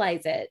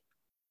realize it.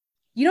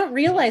 You don't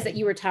realize that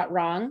you were taught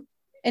wrong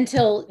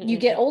until you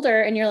get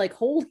older and you're like,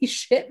 holy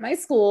shit, my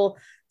school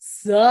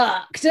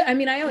sucked. I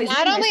mean, I always knew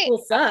my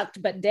school sucked,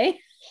 but it's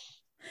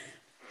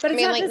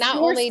not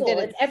only did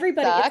it, it's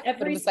everybody, it's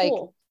every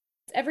school.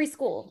 It's every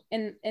school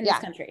in this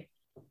country.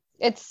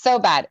 It's so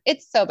bad.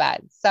 It's so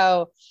bad.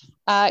 So,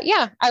 so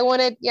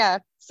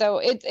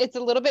it's a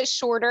little bit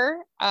shorter,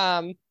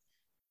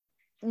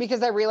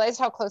 because I realized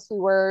how close we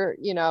were,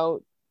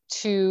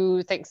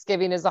 to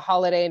Thanksgiving as a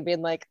holiday and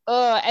being like,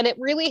 and it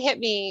really hit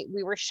me.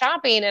 We were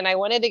shopping and I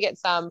wanted to get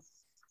some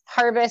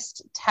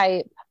harvest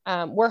type.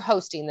 We're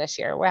hosting this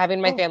year. We're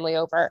having my family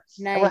over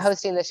and we're Nice.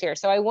 hosting this year.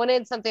 So I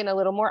wanted something a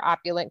little more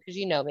opulent because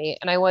you know me.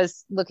 And I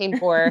was looking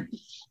for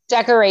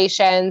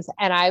decorations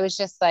and I was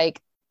just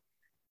like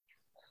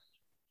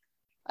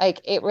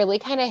it really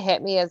kind of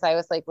hit me as I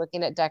was like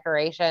looking at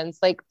decorations.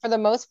 Like for the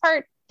most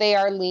part, they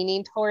are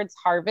leaning towards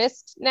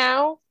harvest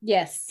now.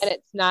 Yes. And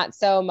it's not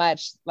so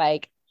much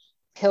like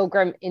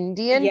Pilgrim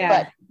Indian, Yeah.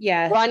 but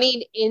Yeah.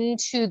 running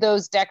into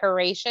those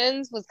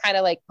decorations was kind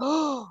of like,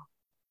 oh,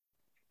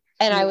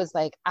 and I was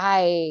like,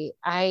 I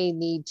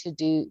need to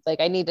do like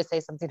I need to say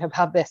something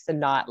about this and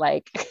not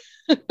like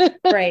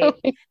Right.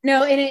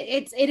 No, and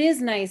it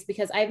is nice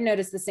because I've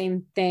noticed the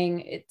same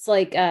thing. It's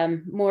like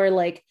more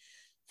like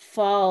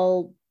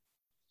fall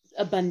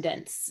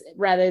abundance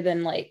rather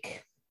than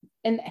like,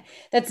 and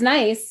that's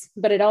nice,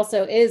 but it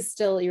also is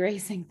still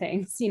erasing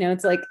things. You know,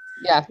 it's like,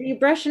 yeah, are you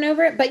brushing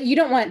over it? But you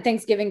don't want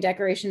Thanksgiving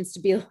decorations to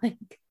be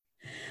like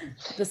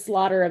the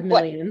slaughter of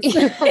millions.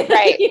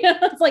 Right. You know,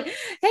 it's like,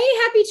 hey,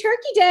 happy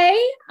Turkey Day.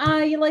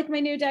 You like my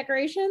new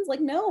decorations?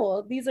 Like,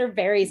 no, these are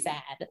very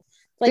sad.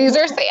 Like, these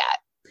are sad.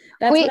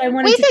 That's what I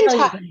wanted to tell you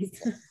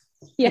guys.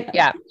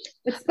 Yeah.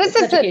 This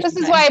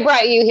is why I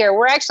brought you here.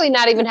 We're actually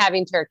not even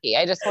having turkey.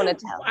 I just want to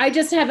tell. I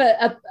just have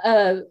a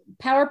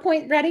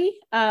PowerPoint ready,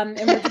 and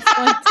we're just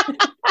going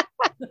to.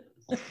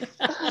 So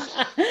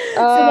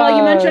while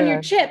you munch on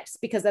your chips,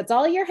 because that's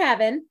all you're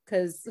having,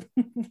 because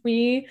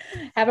we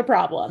have a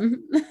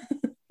problem.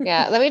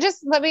 Yeah, let me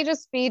just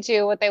feed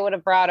you what they would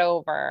have brought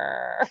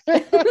over.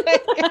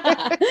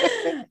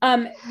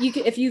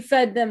 If you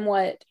fed them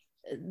what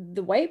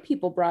the white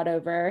people brought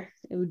over,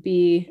 it would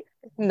be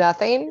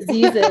nothing.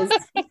 Diseases.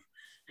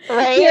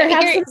 Right? Here,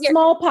 have some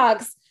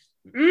smallpox.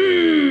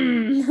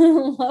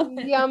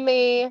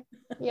 Yummy.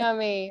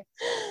 Yummy.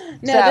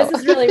 No, this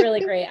is really, really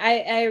great.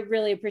 I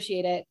really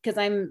appreciate it because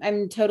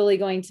I'm totally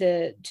going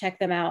to check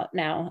them out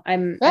now.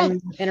 I'm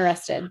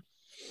interested.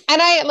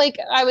 And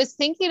I was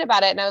thinking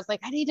about it and I was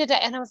like, I needed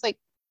to, and I was like,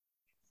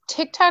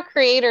 TikTok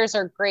creators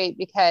are great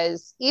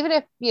because even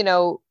if, you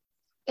know,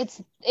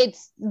 it's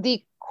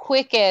the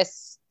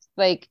quickest,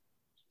 like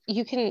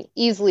you can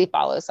easily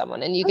follow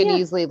someone and you can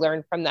easily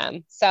learn from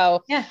them.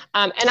 So, and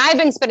I've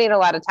been spending a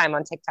lot of time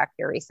on TikTok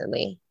here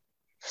recently.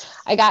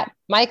 I got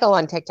Michael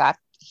on TikTok.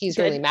 He's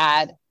really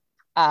mad.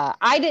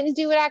 I didn't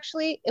do it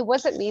actually. It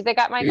wasn't me that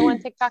got Michael on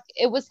TikTok.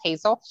 It was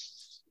Hazel.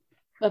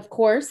 Of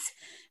course.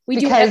 We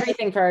do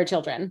everything for our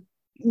children.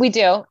 We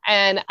do.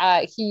 And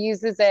he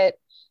uses it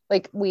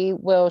like we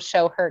will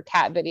show her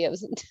cat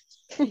videos.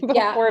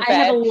 I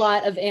have a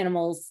lot of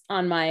animals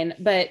on mine,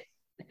 but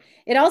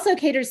it also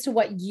caters to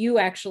what you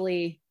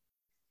actually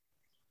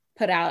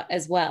put out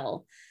as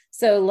well.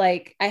 So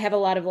like I have a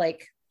lot of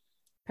like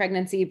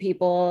pregnancy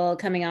people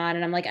coming on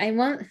and I'm like,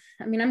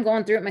 I'm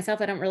going through it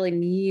myself. I don't really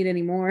need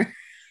any more.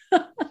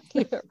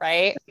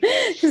 Right.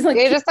 Just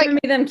like me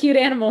them cute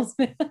animals.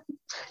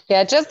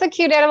 Yeah. Just the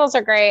cute animals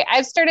are great.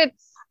 I've started,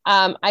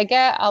 I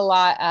get a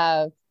lot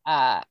of,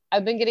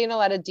 I've been getting a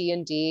lot of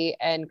D&D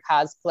and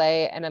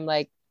cosplay and I'm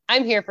like,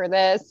 I'm here for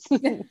this.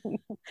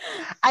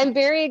 I'm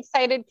very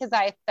excited because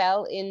I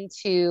fell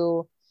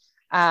into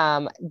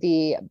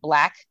the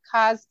Black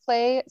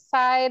cosplay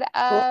side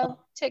of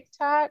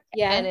TikTok.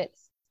 Yeah. And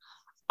it's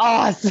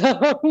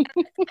awesome.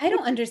 I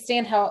don't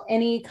understand how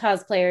any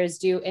cosplayers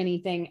do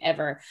anything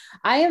ever.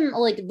 I am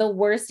like the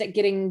worst at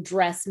getting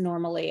dressed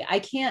normally. I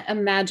can't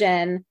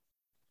imagine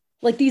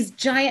like these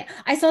giant,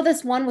 I saw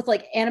this one with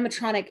like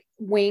animatronic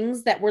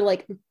wings that were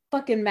like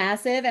fucking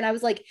massive. And I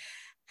was like,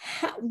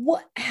 how,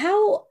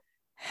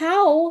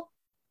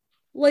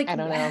 like, I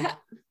don't know.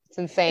 It's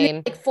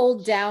insane. They, like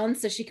fold down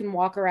so she can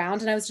walk around.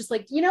 And I was just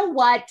like, you know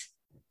what?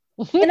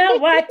 You know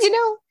what?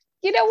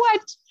 you know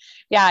what?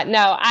 Yeah,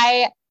 no,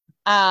 I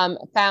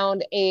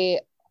found a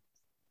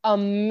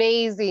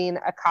amazing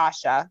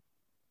Akasha.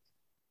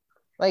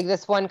 Like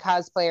this one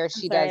cosplayer,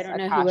 she does I don't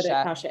know Akasha. who what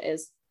Akasha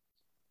is.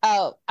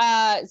 Oh,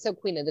 so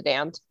Queen of the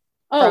Damned.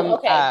 Oh,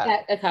 okay.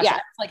 Akasha. Yeah.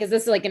 Like, is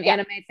this like an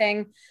anime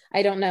thing?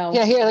 I don't know.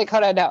 Yeah, you're like,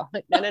 hold on, no.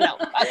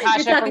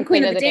 Akasha from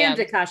Queen of the Damned.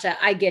 Akasha.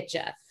 I get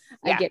you.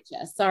 Yeah. I get you.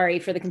 Sorry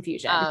for the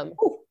confusion.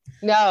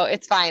 No,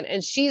 it's fine.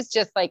 And she's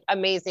just like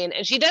amazing.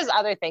 And she does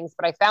other things,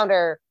 but I found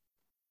her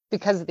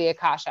because of the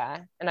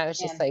Akasha. And I was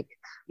just like,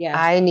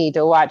 I need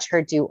to watch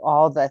her do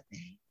all the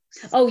things.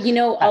 Oh, you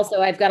know,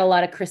 also I've got a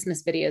lot of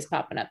Christmas videos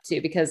popping up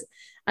too, because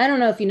I don't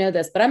know if you know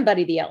this, but I'm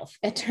Buddy the Elf.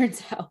 It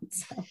turns out.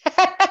 So.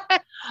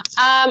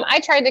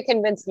 I tried to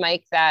convince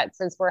Mike that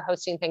since we're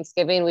hosting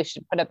Thanksgiving, we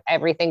should put up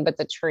everything but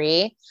the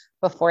tree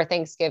before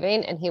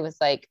Thanksgiving. And he was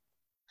like,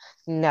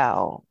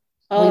 no,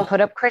 we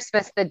put up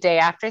Christmas the day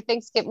after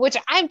Thanksgiving, which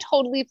I'm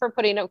totally for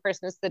putting up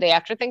Christmas the day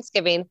after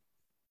Thanksgiving.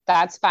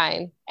 That's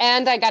fine.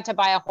 And I got to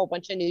buy a whole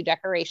bunch of new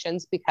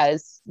decorations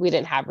because we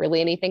didn't have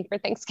really anything for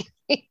Thanksgiving.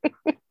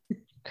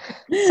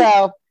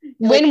 So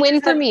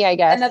win-win for me, I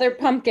guess. Another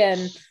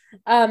pumpkin.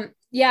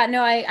 Yeah,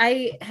 no,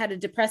 I had a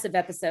depressive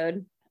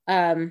episode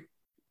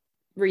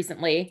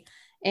recently,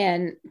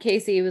 and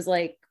Casey was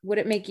like, would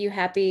it make you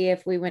happy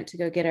if we went to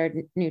go get our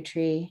new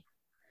tree?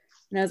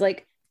 And I was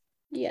like,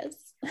 yes.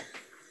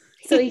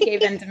 So he gave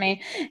them to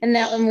me. And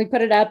now when we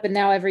put it up and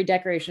now every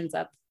decoration's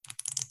up.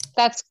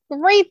 That's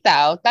great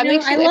though. That No,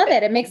 makes I you love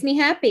it. It makes me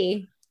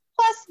happy.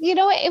 Plus, you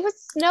know what? It was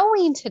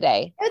snowing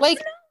today. It's Like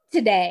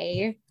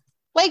today.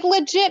 like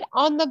legit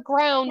on the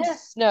ground Yeah.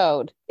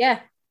 snowed. Yeah.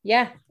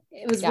 Yeah.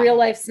 It was Yeah. real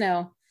life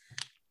snow.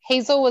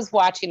 Hazel was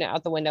watching it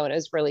out the window and it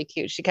was really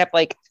cute. She kept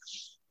like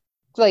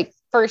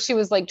first she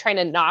was like trying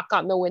to knock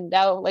on the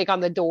window, like on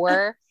the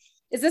door.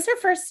 Is this her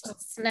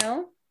first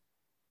snow?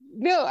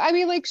 No, I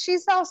mean like she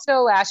saw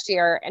snow last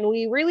year and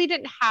we really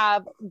didn't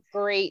have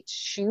great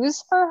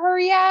shoes for her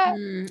yet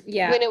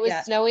Yeah. when it was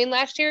snowing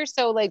last year.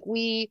 So like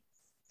we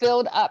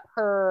filled up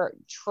her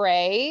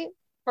tray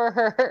for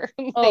her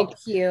Oh,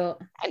 cute.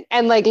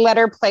 and like let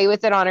her play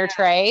with it on her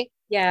tray.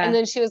 Yeah. And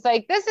then she was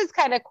like, this is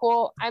kind of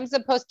cool. I'm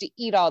supposed to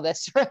eat all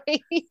this,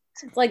 right?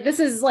 Like this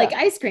is like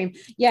ice cream.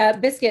 Yeah,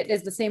 Biscuit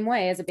is the same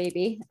way as a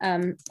baby.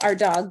 Our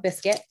dog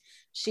Biscuit,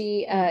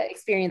 she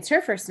experienced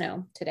her first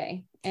snow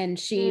today, and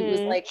she was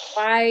like,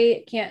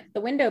 "Why can't the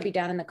window be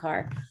down in the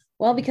car?"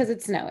 Well, because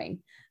it's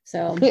snowing.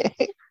 So,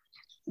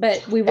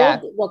 but we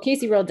rolled. Well,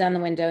 Casey rolled down the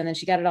window, and then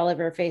she got it all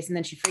over her face, and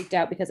then she freaked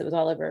out because it was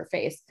all over her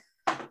face.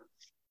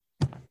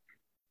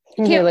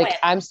 You're like,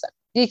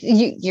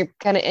 you're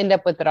gonna end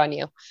up with it on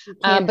you.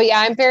 But yeah,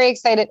 I'm very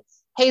excited.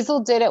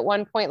 Hazel did at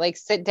one point like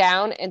sit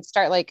down and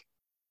start like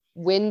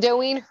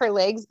windowing her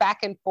legs back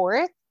and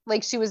forth,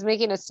 like she was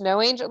making a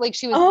snow angel. Like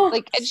she was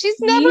like, and she's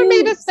never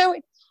made a snow.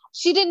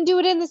 She didn't do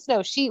it in the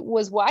snow. She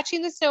was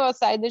watching the snow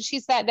outside. Then she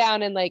sat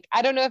down and like,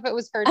 I don't know if it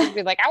was her just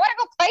be like, I want to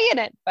go play in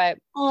it, but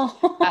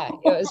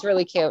it was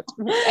really cute.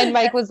 And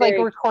Mike was like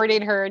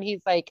recording her and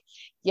he's like,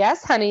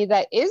 yes, honey,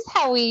 that is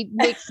how we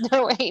make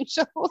snow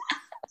angels.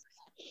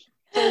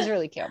 So it was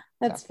really cute.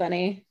 That's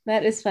funny.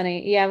 That is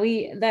funny. Yeah,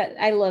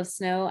 I love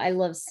snow. I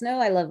love snow.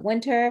 I love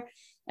winter.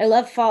 I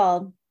love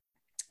fall.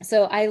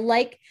 So I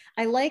like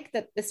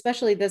that,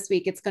 especially this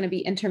week, it's going to be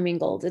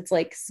intermingled. It's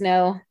like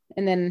snow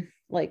and then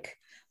like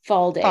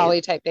fall days. Fall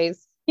type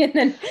days. And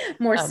then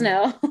more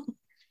snow.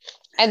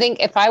 I think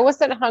if I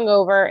wasn't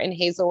hungover and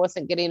Hazel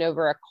wasn't getting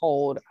over a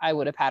cold, I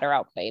would have had her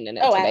out playing in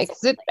it today.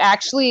 Because it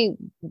actually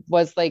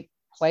was like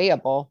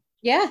playable.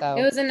 Yeah, so.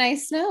 It was a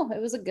nice snow.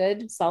 It was a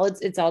good solid.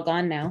 It's all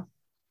gone now.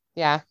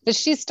 Yeah, but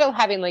she's still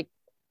having like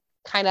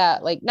kind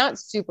of like not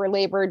super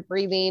labored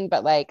breathing,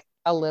 but like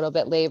a little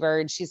bit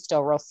labored. She's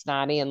still real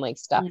snotty and like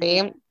stuffy.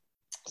 Mm-hmm.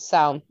 So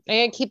I'm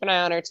gonna keep an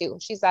eye on her too.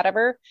 She's out of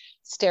her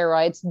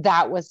steroids.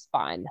 That was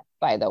fun,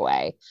 by the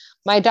way.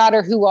 My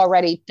daughter, who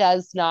already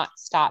does not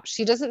stop,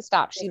 she doesn't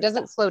stop. She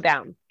doesn't slow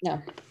down.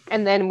 No.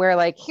 And then we're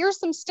like, here's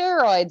some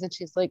steroids, and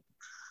she's like,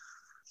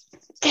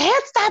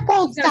 can't stop,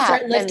 won't stop.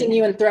 Start lifting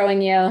you and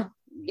throwing you.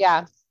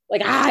 Yeah.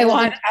 Like I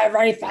want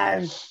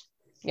everything.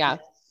 Yeah.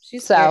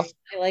 She's scary.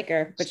 I like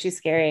her, but she's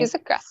scary. She's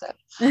aggressive.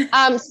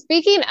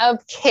 Speaking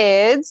of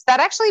kids,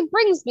 that actually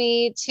brings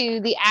me to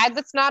the ad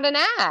that's not an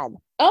ad.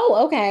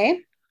 Oh,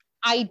 okay.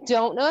 I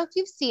don't know if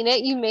you've seen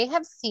it. You may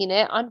have seen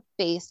it on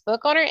Facebook,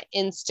 on our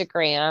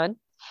Instagram,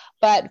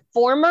 but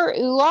former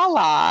Ooh La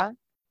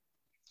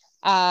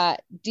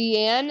La,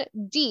 Deanne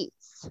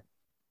Dietz.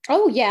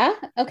 Oh, yeah.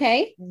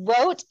 Okay.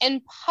 Wrote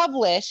and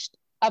published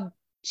a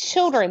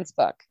children's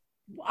book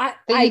that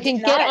you can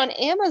get on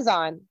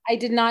Amazon. I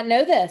did not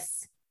know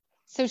this.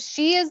 So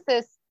she is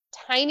this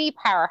tiny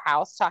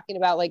powerhouse, talking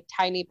about like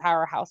tiny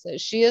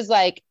powerhouses. She is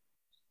like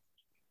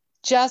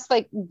just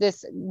like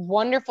this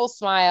wonderful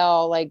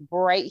smile, like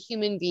bright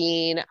human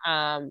being,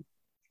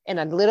 in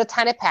a little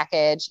tiny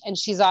package. And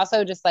she's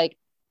also just like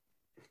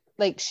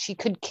she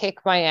could kick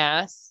my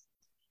ass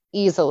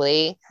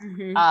easily.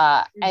 Mm-hmm.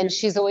 And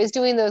she's always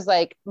doing those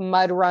like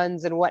mud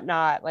runs and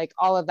whatnot, like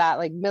all of that,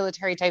 like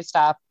military type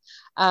stuff.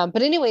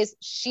 But anyways,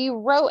 she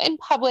wrote and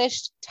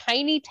published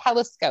Tiny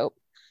Telescope.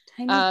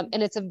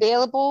 And it's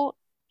available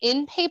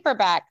in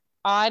paperback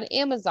on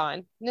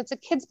Amazon, and it's a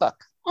kid's book.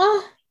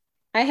 Oh,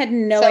 I had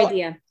no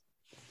idea.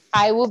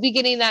 I will be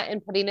getting that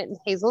and putting it in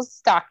Hazel's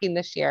stocking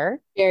this year.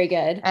 Very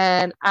good.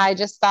 And I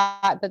just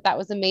thought that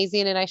was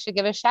amazing, and I should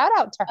give a shout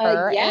out to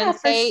her. Yeah,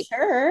 for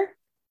sure.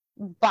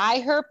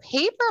 Buy her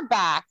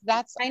paperback.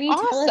 That's Tiny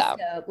awesome.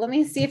 Telescope. Let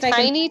me see if I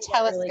can. Tiny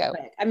Telescope.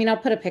 Really, I mean, I'll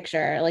put a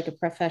picture, like a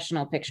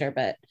professional picture,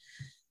 but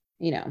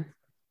you know,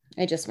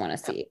 I just want to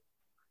see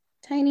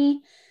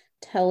Tiny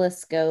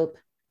Telescope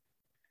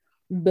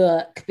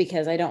book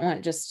because I don't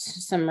want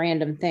just some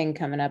random thing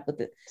coming up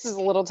with it. This is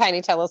a little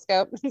tiny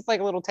telescope. It's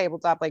like a little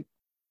tabletop. Like,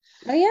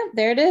 oh yeah,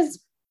 there it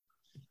is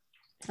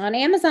on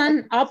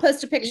Amazon. I'll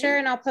post a picture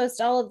and I'll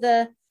post all of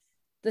the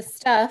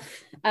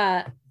stuff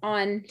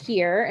on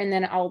here, and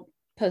then I'll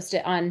post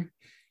it on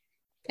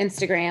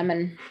Instagram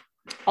and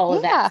all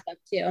of that stuff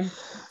too.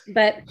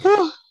 But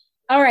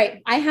all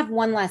right, I have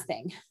one last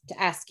thing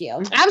to ask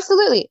you.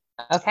 Absolutely.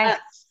 Okay.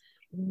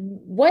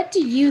 What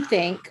do you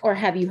think, or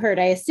have you heard?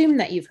 I assume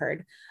that you've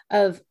heard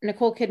of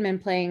Nicole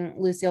Kidman playing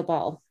Lucille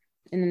Ball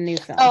in the new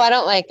film. Oh, I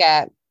don't like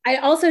it. I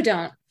also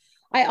don't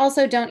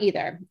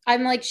either.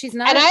 I'm like, she's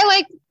not. And I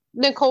like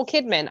Nicole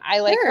Kidman.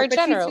 I like her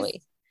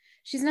generally.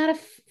 She's not a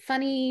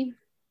funny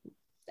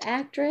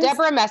actress.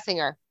 Deborah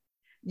Messinger.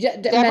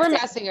 Deborah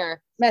Messinger.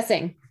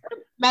 Messing.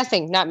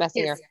 Not Messinger.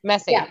 Yes.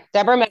 Messing. Yeah.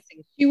 Deborah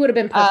Messing. She would have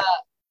been perfect.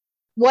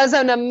 Was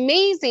an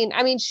amazing.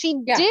 I mean, she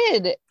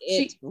did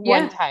it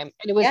one time,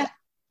 and it was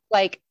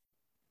like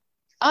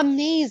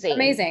amazing.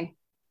 Amazing.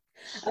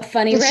 A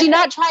funny. Did she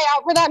not try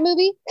out for that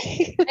movie?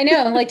 I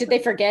know. Like, did they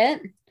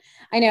forget?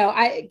 I know.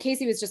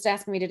 Casey was just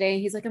asking me today.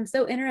 He's like, I'm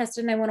so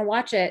interested and I want to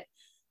watch it,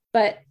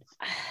 but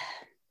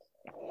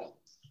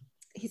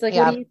he's like,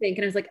 what do you think?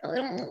 And I was like, I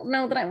don't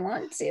know that I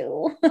want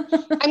to.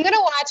 I'm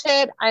gonna watch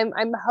it.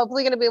 I'm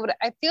hopefully gonna be able to.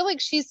 I feel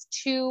like she's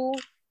too.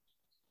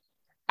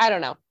 I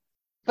don't know,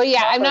 but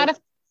yeah, proper. I'm not a.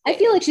 I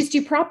feel like she's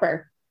too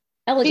proper,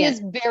 elegant. She is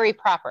very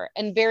proper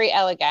and very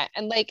elegant,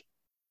 and like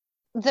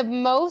the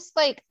most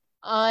like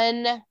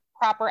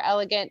unproper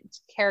elegant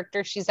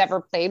character she's ever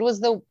played was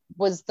the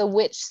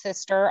witch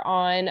sister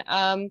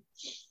on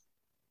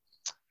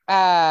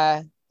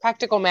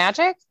Practical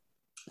Magic.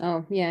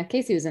 Oh yeah,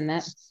 Casey was in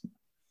that.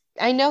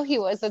 I know he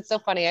was. That's so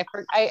funny.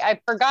 I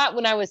forgot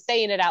when I was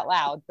saying it out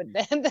loud, but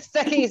then the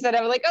second you said it,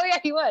 I was like, oh yeah,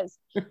 he was.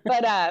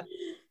 But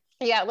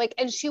yeah, like,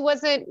 and she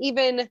wasn't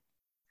even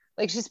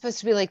like, she's supposed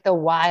to be like the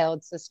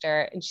wild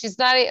sister, and she's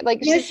not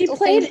like, she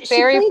played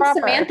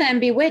Samantha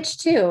in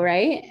Bewitched too,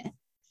 right?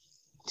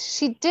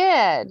 She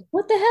did.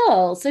 What the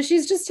hell? So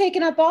she's just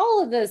taken up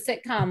all of the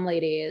sitcom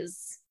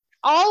ladies.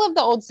 All of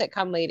the old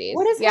sitcom ladies.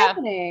 What is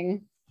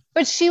happening?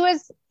 But she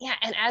was,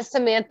 and as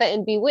Samantha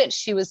in Bewitched,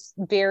 she was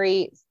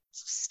very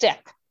stiff.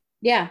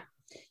 Yeah.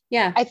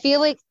 I feel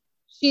like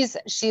she's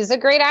a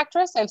great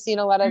actress. I've seen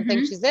a lot of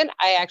things she's in.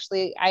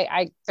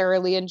 I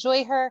thoroughly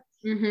enjoy her,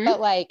 but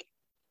like,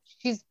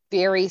 she's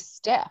very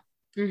stiff.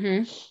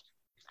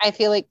 I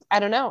feel like, I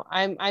don't know.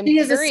 I'm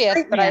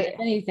curious, but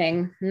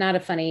anything, not a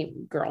funny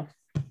girl.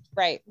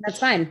 Right. That's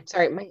fine.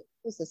 Sorry, my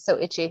this is so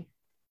itchy.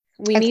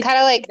 We need kind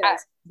of like,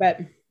 but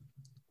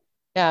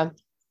yeah,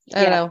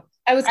 I don't know.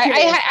 I was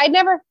curious.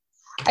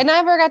 I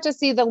never got to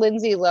see the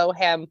Lindsay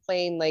Lohan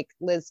playing like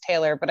Liz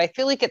Taylor, but I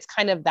feel like it's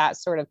kind of that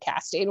sort of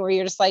casting where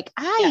you're just like,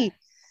 I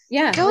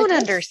don't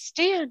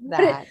understand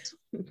that.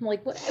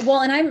 Like,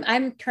 well, and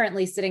I'm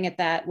currently sitting at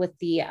that with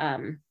the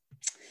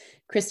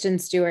Kristen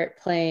Stewart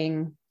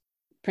playing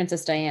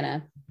Princess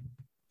Diana.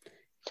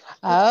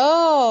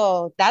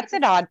 Oh, that's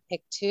an odd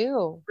pick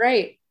too.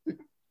 Right.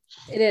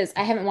 It is.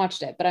 I haven't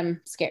watched it, but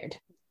I'm scared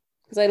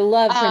because I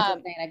love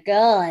Princess Diana.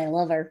 Girl, I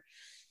love her.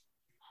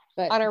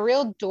 But on a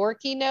real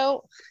dorky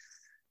note,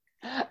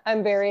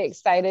 I'm very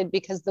excited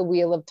because The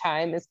Wheel of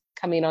Time is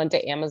coming onto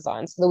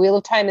Amazon. So The Wheel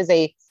of Time is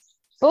a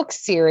book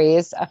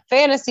series, a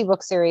fantasy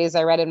book series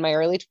I read in my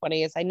early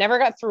 20s. I never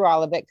got through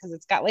all of it because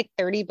it's got like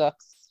 30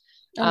 books,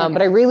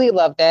 but I really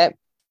loved it.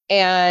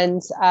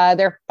 And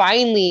they're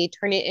finally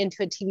turning it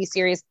into a TV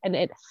series. And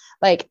it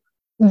like,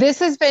 this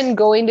has been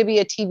going to be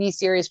a TV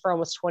series for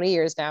almost 20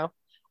 years now.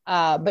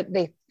 But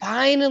they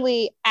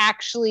finally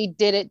actually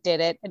did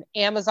it. And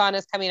Amazon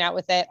is coming out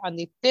with it on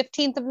the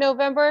 15th of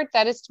November.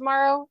 That is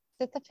tomorrow.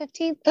 Is it the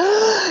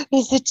 15th?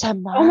 Is it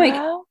tomorrow? Oh my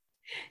God.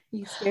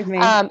 You scared me.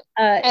 And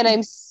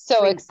I'm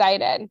so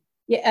excited.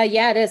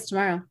 Yeah, it is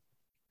tomorrow.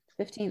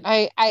 15th.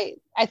 I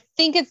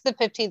think it's the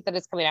 15th that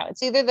it's coming out.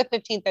 It's either the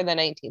 15th or the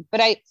 19th,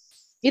 but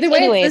either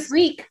way, it's this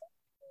week.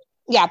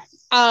 Yeah.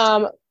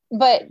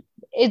 But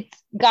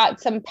it's got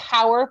some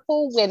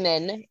powerful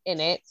women in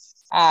it.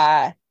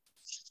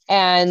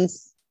 And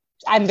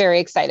I'm very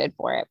excited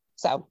for it.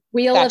 So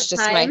Wheel of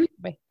Time.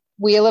 My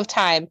Wheel of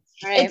Time.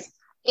 Right. It's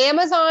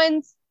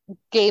Amazon's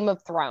Game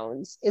of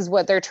Thrones is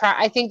what they're trying.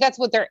 I think that's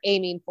what they're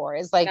aiming for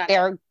is like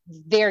their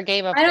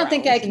Game of Thrones. I don't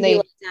think I can be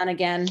let down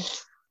again.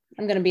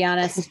 I'm going to be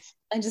honest.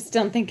 I just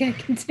don't think I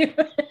can do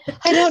it.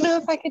 I don't know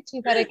if I could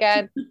do that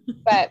again,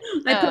 but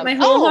I put my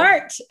whole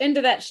heart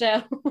into that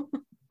show.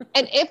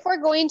 And if we're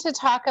going to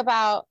talk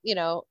about,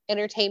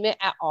 entertainment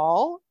at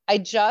all, I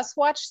just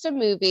watched a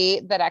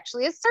movie that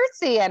actually has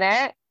Cersei in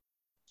it.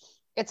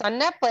 It's on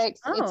Netflix.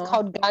 Oh. It's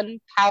called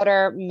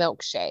Gunpowder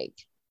Milkshake.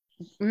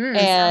 And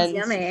sounds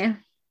yummy.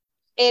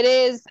 It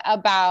is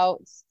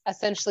about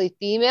essentially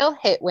female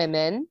hit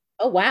women.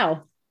 Oh,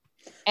 wow.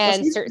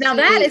 And now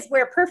that is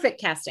where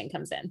perfect casting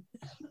comes in.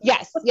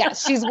 Yes.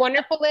 She's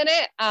wonderful in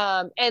it.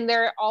 And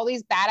there are all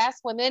these badass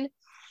women.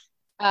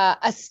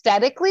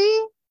 Aesthetically,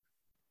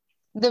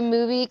 the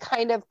movie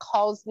kind of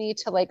calls me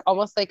to like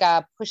almost like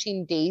a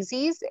Pushing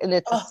Daisies in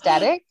its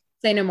aesthetic.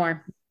 Say no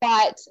more.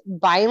 But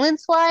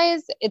violence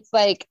wise, it's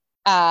like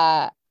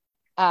oh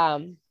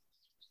my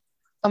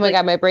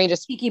God, my brain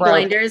just Peaky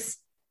Blinders.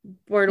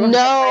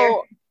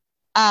 No,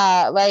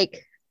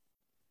 like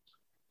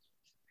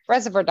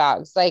Reservoir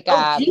Dogs. Like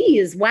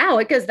geez, wow,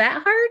 it goes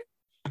that hard?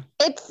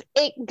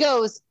 It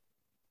goes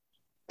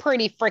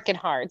pretty freaking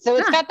hard. So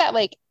it's got that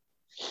like.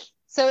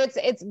 So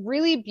it's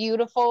really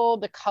beautiful.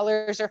 The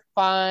colors are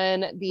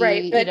fun.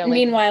 Right, but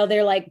meanwhile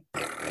they're like,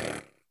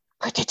 and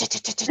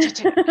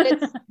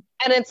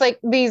it's like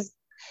these,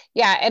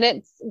 and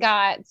it's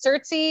got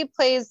Cersei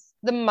plays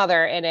the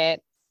mother in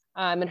it,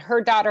 and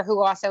her daughter,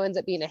 who also ends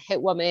up being a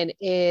hit woman,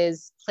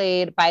 is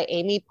played by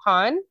Amy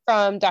Pond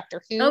from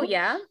Doctor Who. Oh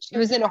yeah, she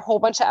was in a whole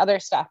bunch of other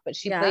stuff, but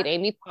she played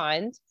Amy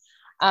Pond.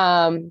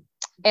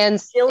 And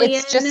Jillian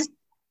it's just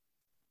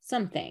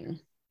something,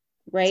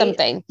 right?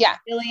 something. Yeah.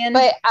 Jillian.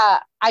 But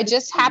I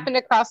just happened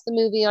across the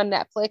movie on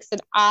Netflix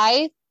and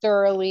I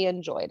thoroughly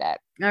enjoyed it.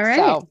 All right.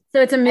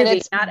 So it's a movie,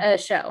 it's- not a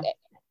show.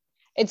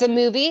 It's a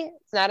movie,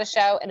 it's not a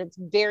show, and it's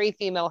very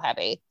female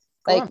heavy.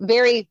 Cool. Like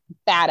very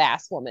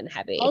badass woman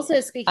heavy. Also,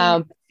 speaking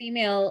of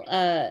female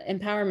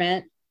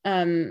empowerment,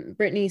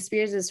 Britney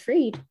Spears is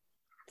freed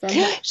from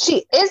her.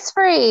 She is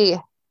free.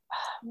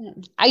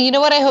 Yeah. You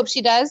know what I hope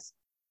she does?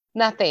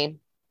 Nothing.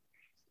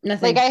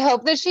 Nothing. Like I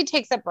hope that she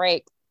takes a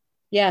break.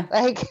 Yeah.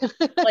 Like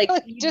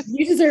just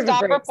you deserve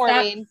stop a break.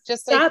 performing.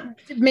 Stop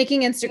Like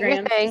making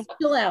Instagram. thing. Just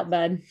chill out,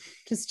 bud.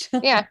 Just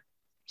chill. Yeah.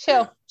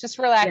 Chill. Just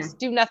relax. Yeah.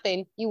 Do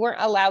nothing. You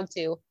weren't allowed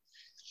to.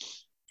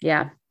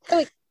 Yeah.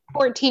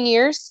 14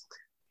 years.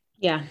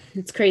 Yeah.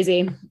 It's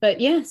crazy. But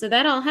yeah, so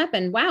that all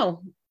happened.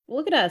 Wow.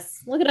 Look at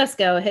us. Look at us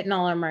go, hitting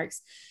all our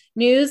marks.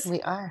 News,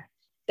 We are.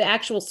 the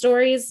actual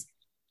stories.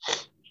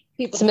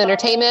 People Some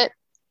entertainment.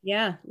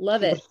 Yeah,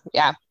 love it.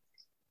 Yeah.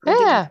 I did.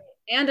 Yeah.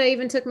 And I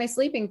even took my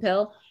sleeping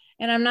pill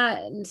and I'm not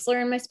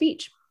slurring my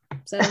speech.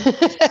 So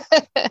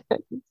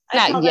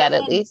Not yet,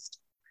 at least.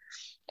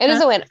 It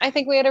is a win. I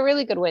think we had a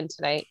really good win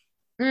tonight.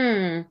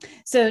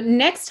 So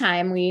next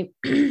time we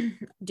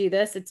do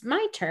this, it's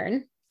my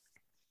turn.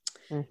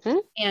 Mm-hmm.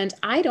 And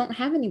I don't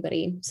have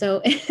anybody.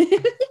 So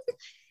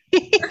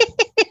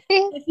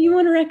if you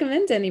want to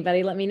recommend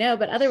anybody, let me know.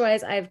 But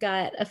otherwise, I've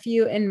got a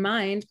few in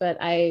mind, but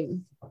I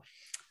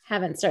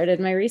haven't started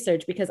my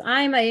research because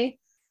I'm a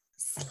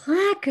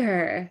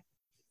slacker.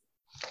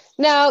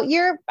 No,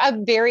 you're a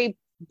very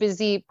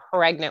busy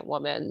pregnant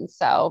woman.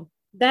 So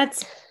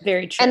That's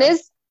very true. and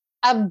it's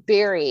a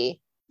very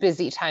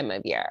busy time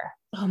of year.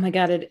 Oh my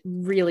God, it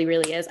really,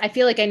 really is. I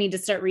feel like I need to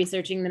start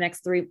researching the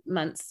next 3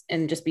 months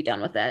and just be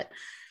done with it.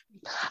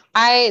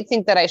 I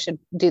think that I should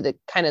do the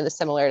kind of the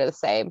similar to the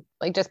same,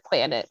 like just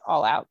plan it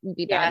all out and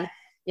be done.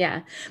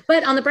 Yeah.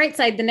 But on the bright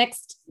side, the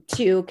next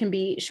 2 can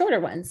be shorter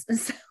ones.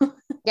 So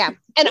Yeah.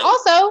 And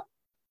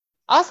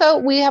also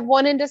we have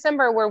one in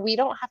December where we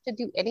don't have to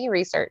do any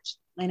research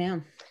I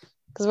know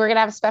because we're going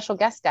to have a special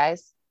guest,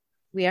 guys.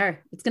 we are.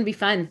 It's going to be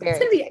fun. Very It's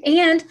going to be,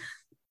 and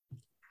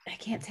I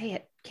can't say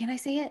it. Can I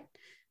say it?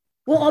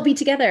 We'll all be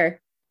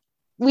together.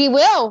 We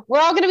will. We're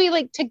all going to be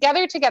like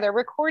together,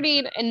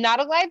 recording and not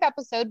a live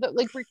episode, but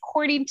like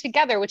recording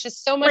together, which is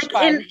so much Like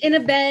fun. in a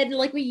bed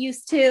like we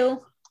used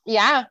to.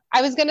 Yeah.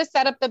 I was going to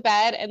set up the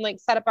bed and like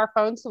set up our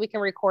phones so we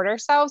can record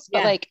ourselves, but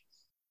Yeah. like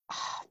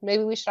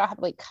maybe we should all have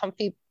like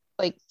comfy,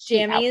 like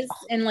Jammies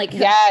and like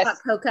Yes. hot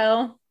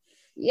cocoa.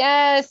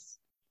 Yes.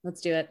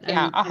 Let's do it.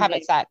 Yeah. I'll have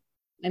it set.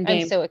 I'm I'm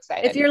game. so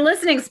excited. If you're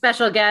listening,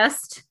 special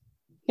guest,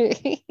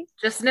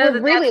 just know We're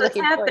that really that's what's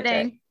looking forward to it.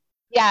 happening.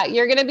 Yeah.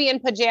 You're going to be in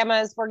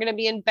pajamas. We're going to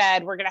be in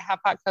bed. We're going to have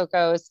hot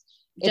cocos.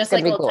 It's Just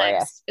going like to be old glorious.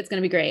 times. It's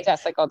going to be great.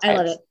 Just like old I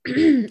times. love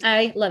it.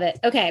 I love it.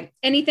 Okay.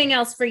 Anything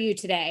else for you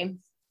today?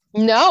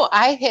 No,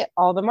 I hit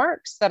all the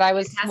marks that I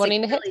was Fantastic.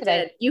 wanting to You hit really today.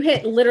 did. You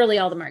hit literally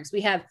all the marks.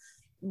 We have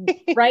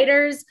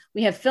writers,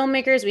 we have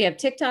filmmakers, we have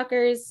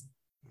TikTokers.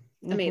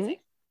 Amazing.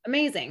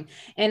 Amazing.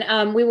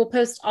 And we will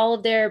post all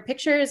of their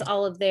pictures,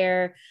 all of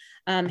their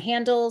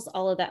handles,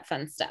 all of that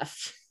fun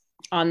stuff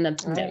on the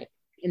All right.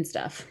 and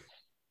stuff.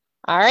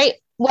 All right.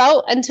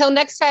 Well, until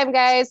next time,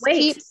 guys.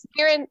 Wait. Keep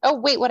hearing. Oh,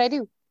 wait, what'd I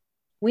do?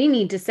 We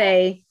need to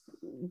say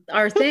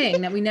our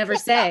thing that we never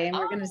say, and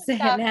we're going to say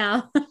Stop. it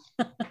now.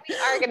 We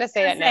are going to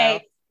say it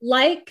now.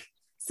 Like,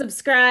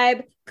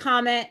 subscribe,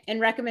 comment, and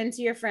recommend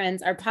to your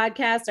friends our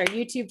podcast, our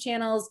YouTube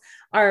channels,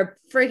 our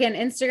freaking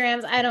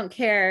Instagrams. I don't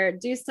care.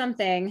 Do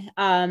something.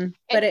 But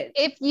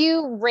if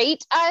you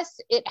rate us,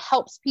 it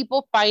helps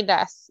people find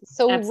us.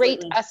 So Absolutely.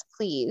 rate us,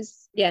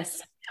 please.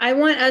 yes, I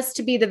want us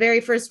to be the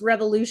very first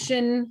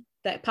revolution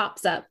that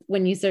pops up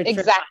when you search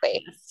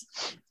Exactly. for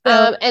podcast.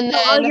 So And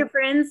tell all then your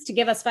friends to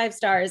give us 5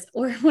 stars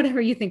or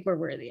whatever you think we're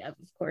worthy of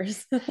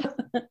course.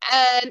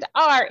 and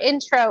our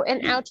intro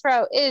and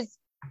outro is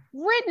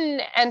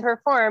written and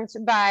performed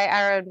by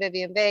our own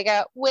Vivian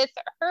Vega with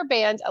her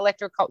band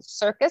Electrocult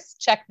Circus.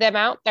 Check them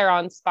out. They're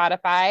on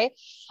Spotify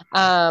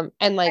and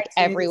like iTunes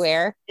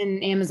everywhere.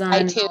 and Amazon, all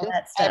iTunes,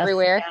 that stuff.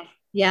 everywhere.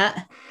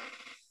 Yeah.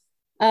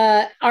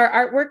 Our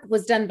artwork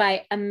was done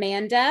by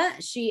Amanda.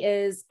 She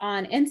is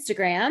on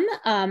Instagram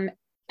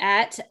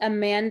at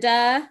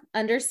Amanda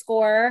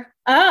 _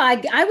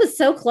 I was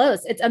so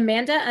close. It's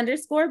Amanda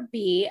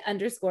 _B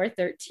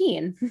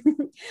 _13.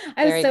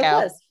 I There was you so go.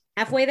 close,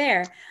 halfway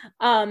there.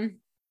 And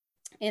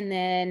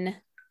then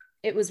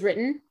it was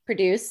written,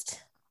 produced,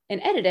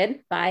 and edited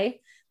by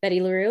Betty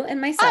LaRue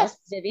and myself, Us.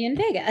 Vivian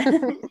Vega.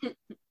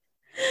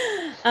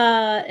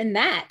 And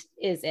that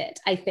is it,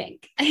 I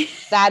think.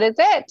 That is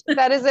it.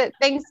 That is it.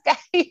 Thanks,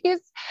 guys.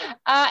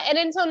 And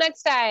until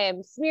next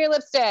time, smear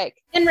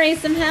lipstick. And raise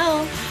some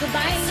hell.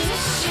 Goodbye.